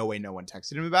there's no way no one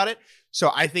texted him about it.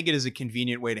 So I think it is a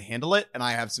convenient way to handle it, and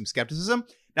I have some skepticism.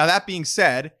 Now, that being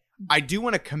said, I do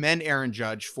want to commend Aaron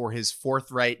Judge for his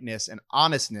forthrightness and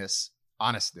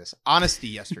honesty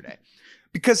yesterday.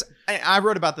 Because I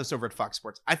wrote about this over at Fox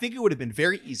Sports. I think it would have been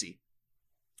very easy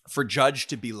for Judge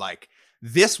to be like,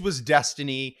 this was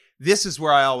destiny. This is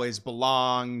where I always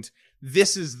belonged.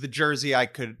 This is the jersey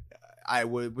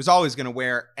was always going to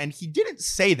wear. And he didn't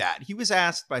say that. He was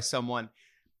asked by someone,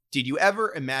 did you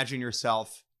ever imagine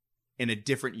yourself in a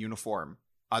different uniform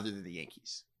other than the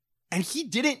Yankees? And he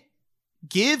didn't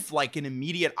give like an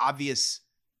immediate obvious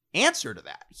answer to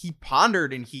that. He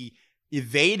pondered and he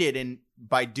evaded. And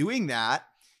by doing that,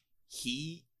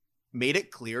 he made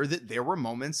it clear that there were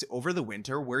moments over the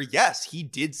winter where, yes, he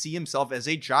did see himself as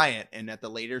a Giant and at the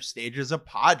later stages a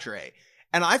Padre.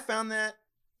 And I found that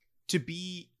to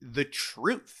be the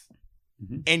truth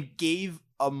and gave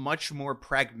a much more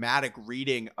pragmatic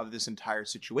reading of this entire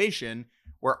situation,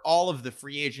 where all of the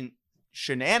free agent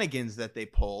shenanigans that they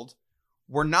pulled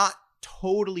were not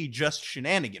totally just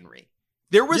shenaniganry.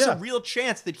 There was a real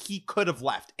chance that he could have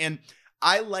left. And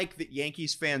I like that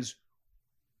Yankees fans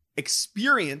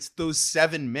experienced those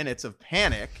 7 minutes of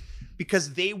panic,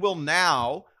 because they will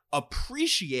now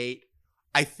appreciate,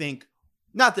 I think,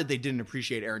 not that they didn't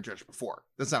appreciate Aaron Judge before.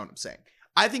 That's not what I'm saying.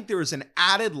 I think there was an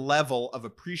added level of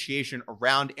appreciation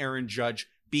around Aaron Judge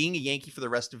being a Yankee for the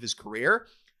rest of his career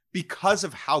because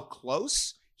of how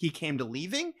close he came to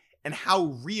leaving and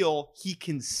how real he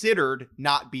considered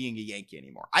not being a Yankee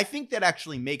anymore. I think that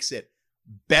actually makes it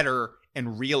better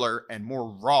and realer and more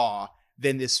raw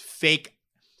than this fake,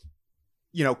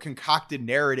 concocted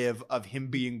narrative of him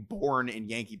being born in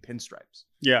Yankee pinstripes.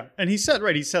 Yeah. And he said,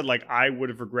 like, I would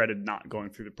have regretted not going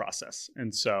through the process.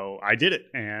 And so I did it.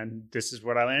 And this is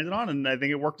what I landed on. And I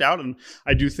think it worked out. And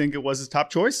I do think it was his top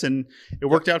choice. And it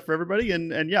worked out for everybody.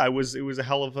 And yeah, it was a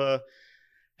hell of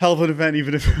an event,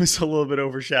 even if it was a little bit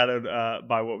overshadowed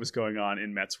by what was going on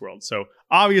in Mets world. So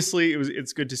obviously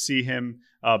it's good to see him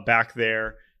back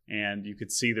there. And you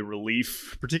could see the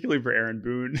relief, particularly for Aaron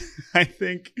Boone, I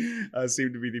think,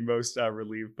 seemed to be the most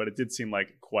relieved. But it did seem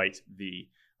like quite the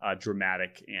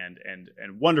dramatic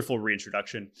and wonderful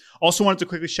reintroduction. Also wanted to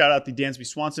quickly shout out the Dansby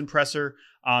Swanson presser,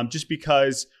 just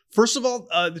because, first of all,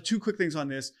 the two quick things on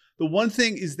this. The one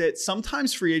thing is that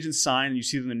sometimes free agents sign and you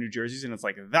see them in the New Jerseys and it's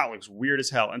like, that looks weird as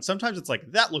hell. And sometimes it's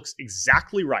like, that looks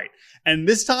exactly right. And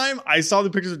this time I saw the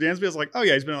pictures of Dansby. I was like, oh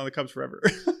yeah, he's been on the Cubs forever.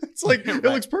 It's like, It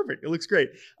looks perfect. It looks great.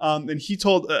 And he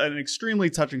told an extremely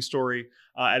touching story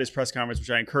at his press conference, which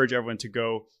I encourage everyone to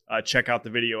go check out the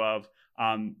video of.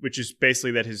 Which is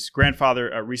basically that his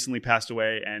grandfather recently passed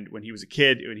away. And when he was a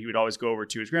kid, when he would always go over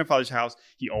to his grandfather's house,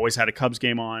 he always had a Cubs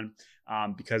game on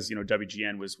because,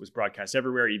 WGN was broadcast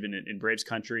everywhere, even in Braves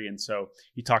country. And so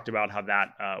he talked about how that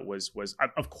was,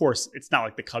 of course, it's not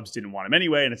like the Cubs didn't want him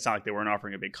anyway. And it's not like they weren't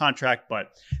offering a big contract,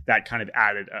 but that kind of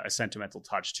added a sentimental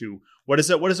touch to what is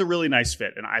a really nice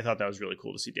fit. And I thought that was really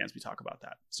cool to see Dansby talk about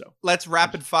that. So let's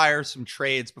rapid fire some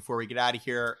trades before we get out of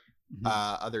here.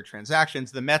 Other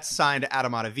transactions. The Mets signed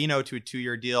Adam Ottavino to a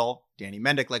 2-year deal. Danny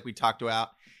Mendick, like we talked about,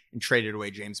 and traded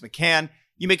away James McCann.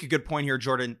 You make a good point here,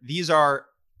 Jordan. These are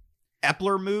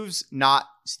Epler moves, not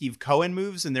Steve Cohen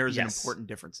moves, and there is an important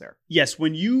difference there. Yes,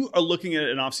 when you are looking at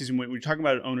an offseason, when we're talking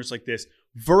about owners like this,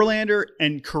 Verlander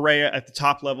and Correa at the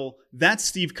top level, that's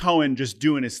Steve Cohen just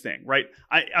doing his thing, right?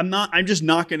 I'm just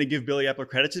not going to give Billy Epler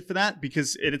credit for that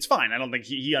because it's fine. I don't think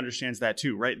he understands that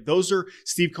too, right? Those are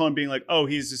Steve Cohen being like, oh,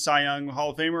 he's a Cy Young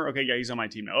Hall of Famer. Okay, yeah, he's on my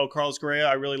team now. Oh, Carlos Correa,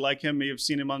 I really like him. You've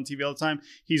seen him on TV all the time.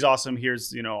 He's awesome.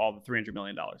 Here's, all the $300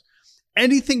 million.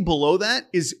 Anything below that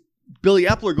is Billy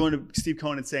Epler going to Steve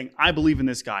Cohen and saying, I believe in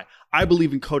this guy. I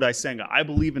believe in Kodai Senga. I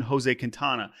believe in Jose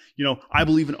Quintana. I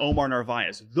believe in Omar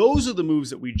Narvaez. Those are the moves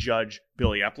that we judge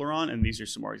Billy Epler on, and these are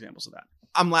some more examples of that.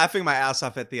 I'm laughing my ass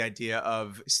off at the idea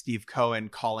of Steve Cohen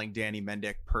calling Danny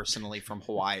Mendick personally from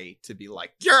Hawaii to be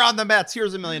like, you're on the Mets.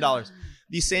 Here's $1 million.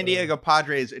 The San Diego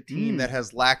Padres, a team that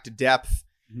has lacked depth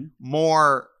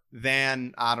more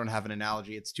than, I don't have an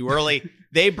analogy. It's too early.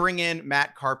 They bring in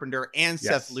Matt Carpenter and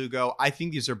Seth Lugo. I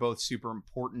think these are both super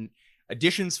important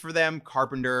additions for them.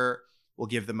 Carpenter will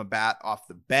give them a bat off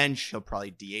the bench. He'll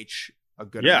probably DH a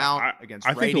good amount against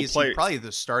righties. He's probably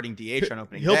the starting DH on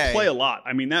opening day. He'll play a lot.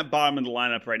 I mean, that bottom of the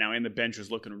lineup right now and the bench is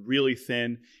looking really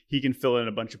thin. He can fill in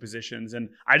a bunch of positions. And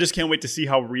I just can't wait to see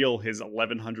how real his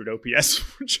 1,100 OPS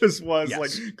just was.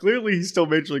 Like, clearly he's still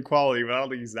major league quality, but I don't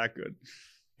think he's that good.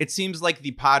 It seems like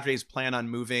the Padres plan on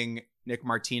moving Nick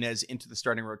Martinez into the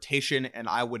starting rotation, and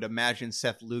I would imagine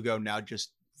Seth Lugo now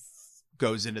just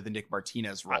goes into the Nick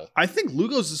Martinez role. I think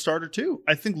Lugo's the starter too.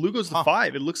 I think Lugo's the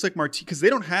 5. It looks like because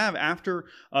they don't have after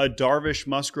Darvish,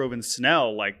 Musgrove, and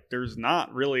Snell. Like, there's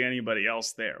not really anybody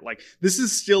else there. Like, this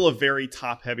is still a very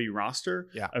top-heavy roster,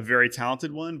 a very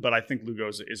talented one. But I think Lugo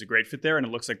is a great fit there, and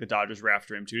it looks like the Dodgers were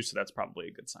after him too. So that's probably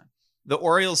a good sign. The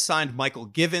Orioles signed Michael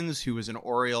Givens, who was an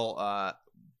Oriole.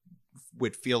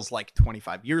 What feels like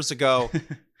 25 years ago.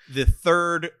 The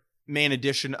third main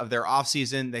addition of their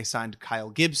offseason, they signed Kyle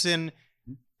Gibson,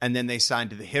 and then they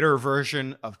signed the hitter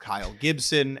version of Kyle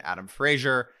Gibson, Adam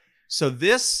Frazier. So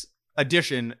this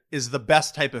addition is the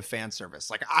best type of fan service.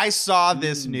 Like, I saw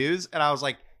this news and I was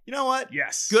like, you know what?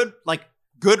 Yes.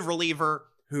 Good reliever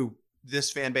who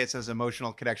this fan base has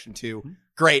emotional connection to.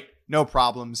 Great. No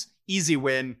problems. Easy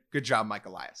win. Good job, Mike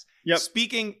Elias. Yep.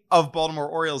 Speaking of Baltimore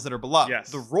Orioles that are beloved,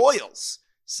 the Royals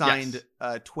signed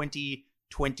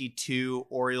 2022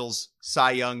 Orioles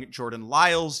Cy Young Jordan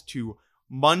Lyles to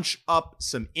munch up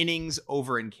some innings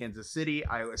over in Kansas City.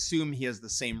 I assume he has the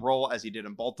same role as he did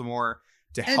in Baltimore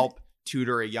to help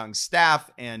tutor a young staff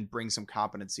and bring some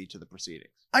competency to the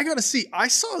proceedings. I gotta see. I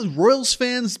saw Royals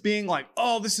fans being like,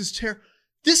 "Oh, this is terrible."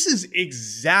 This is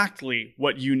exactly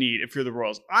what you need if you're the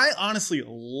Royals. I honestly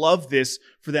love this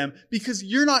for them because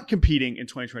you're not competing in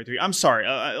 2023. I'm sorry.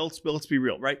 Let's be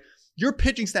real, right? Your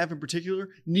pitching staff in particular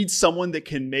needs someone that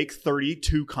can make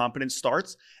 32 competent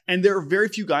starts. And there are very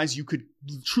few guys you could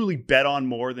truly bet on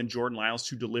more than Jordan Lyles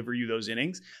to deliver you those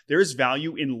innings. There is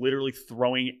value in literally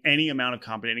throwing any amount of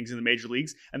competent innings in the major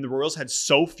leagues. And the Royals had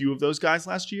so few of those guys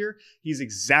last year. He's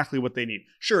exactly what they need.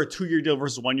 Sure, a 2-year deal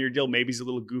versus a 1-year deal maybe is a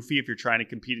little goofy if you're trying to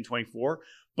compete in 24.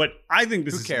 But I think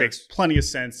this makes plenty of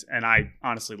sense. And I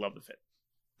honestly love the fit.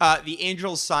 The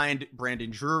Angels signed Brandon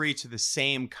Drury to the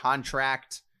same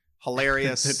contract.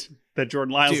 Hilarious. that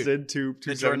Jordan Lyles did to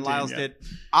Jordan Lyles did.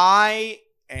 I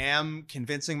am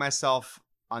convincing myself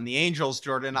on the Angels,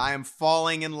 Jordan. I am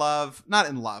falling in love. Not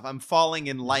in love. I'm falling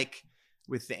in like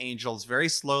with the Angels very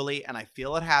slowly, and I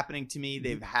feel it happening to me.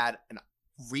 They've had a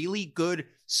really good,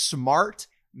 smart,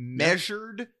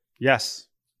 measured,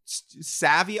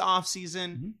 savvy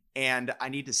offseason, and I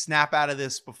need to snap out of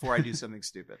this before I do something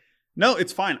stupid. No,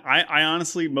 it's fine. I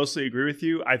honestly mostly agree with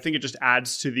you. I think it just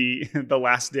adds to the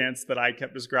last dance that I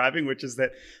kept describing, which is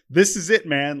that this is it,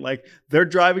 man. Like, they're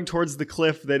driving towards the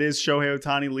cliff that is Shohei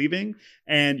Ohtani leaving,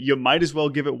 and you might as well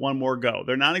give it one more go.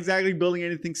 They're not exactly building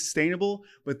anything sustainable,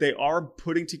 but they are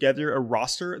putting together a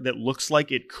roster that looks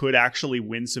like it could actually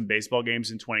win some baseball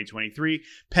games in 2023,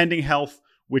 pending health,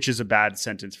 which is a bad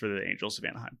sentence for the Angels of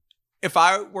Anaheim. If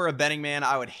I were a betting man,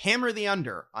 I would hammer the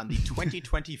under on the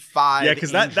 2025. Yeah,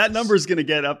 because that number is going to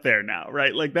get up there now,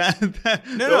 right? Like that.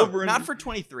 No, not for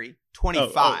 23,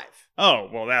 25. Oh,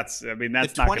 well, that's not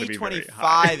going to be very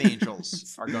high. The 2025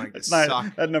 Angels are going to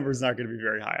suck. That number is not going to be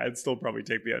very high. I'd still probably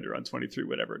take the under on 23,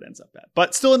 whatever it ends up at.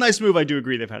 But still a nice move. I do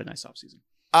agree they've had a nice offseason.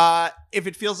 If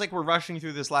it feels like we're rushing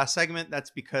through this last segment, that's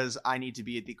because I need to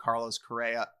be at the Carlos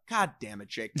Correa. God damn it,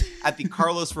 Jake. At the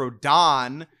Carlos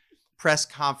Rodon press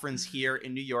conference here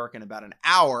in New York in about an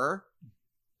hour.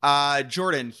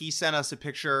 Jordan, he sent us a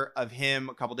picture of him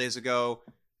a couple days ago,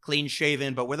 clean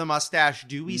shaven, but with a mustache.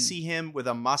 Do we see him with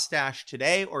a mustache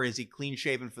today, or is he clean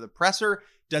shaven for the presser?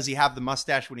 Does he have the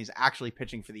mustache when he's actually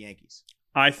pitching for the Yankees?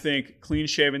 I think clean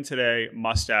shaven today,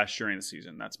 mustache during the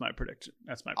season. That's my prediction.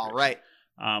 All right.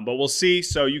 But we'll see.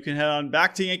 So you can head on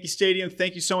back to Yankee Stadium.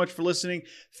 Thank you so much for listening.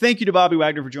 Thank you to Bobby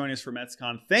Wagner for joining us for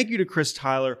METSCON. Thank you to Chris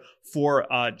Tyler for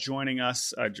joining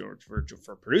us, George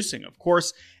for producing, of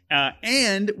course.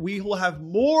 And we will have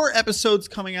more episodes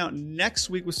coming out next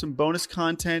week with some bonus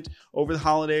content over the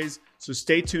holidays. So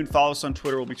stay tuned. Follow us on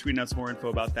Twitter. We'll be tweeting out some more info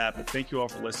about that. But thank you all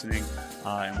for listening.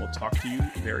 And we'll talk to you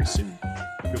very soon.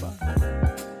 Goodbye.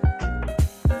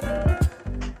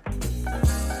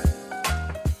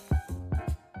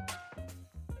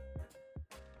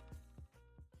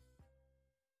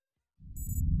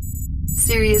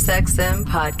 SiriusXM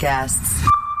podcasts.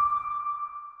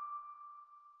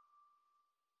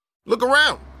 Look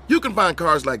around. You can find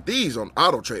cars like these on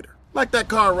AutoTrader, like that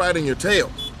car riding your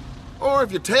tail. Or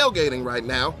if you're tailgating right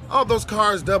now, all those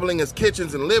cars doubling as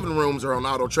kitchens and living rooms are on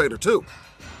AutoTrader too.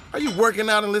 Are you working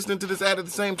out and listening to this ad at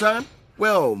the same time?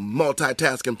 Well,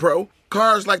 multitasking pro,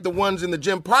 cars like the ones in the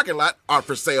gym parking lot are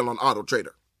for sale on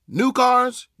AutoTrader. New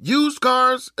cars, used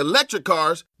cars, electric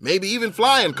cars, maybe even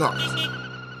flying cars.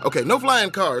 Okay, no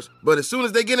flying cars, but as soon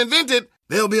as they get invented,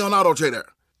 they'll be on AutoTrader.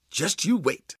 Just you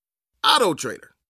wait. AutoTrader.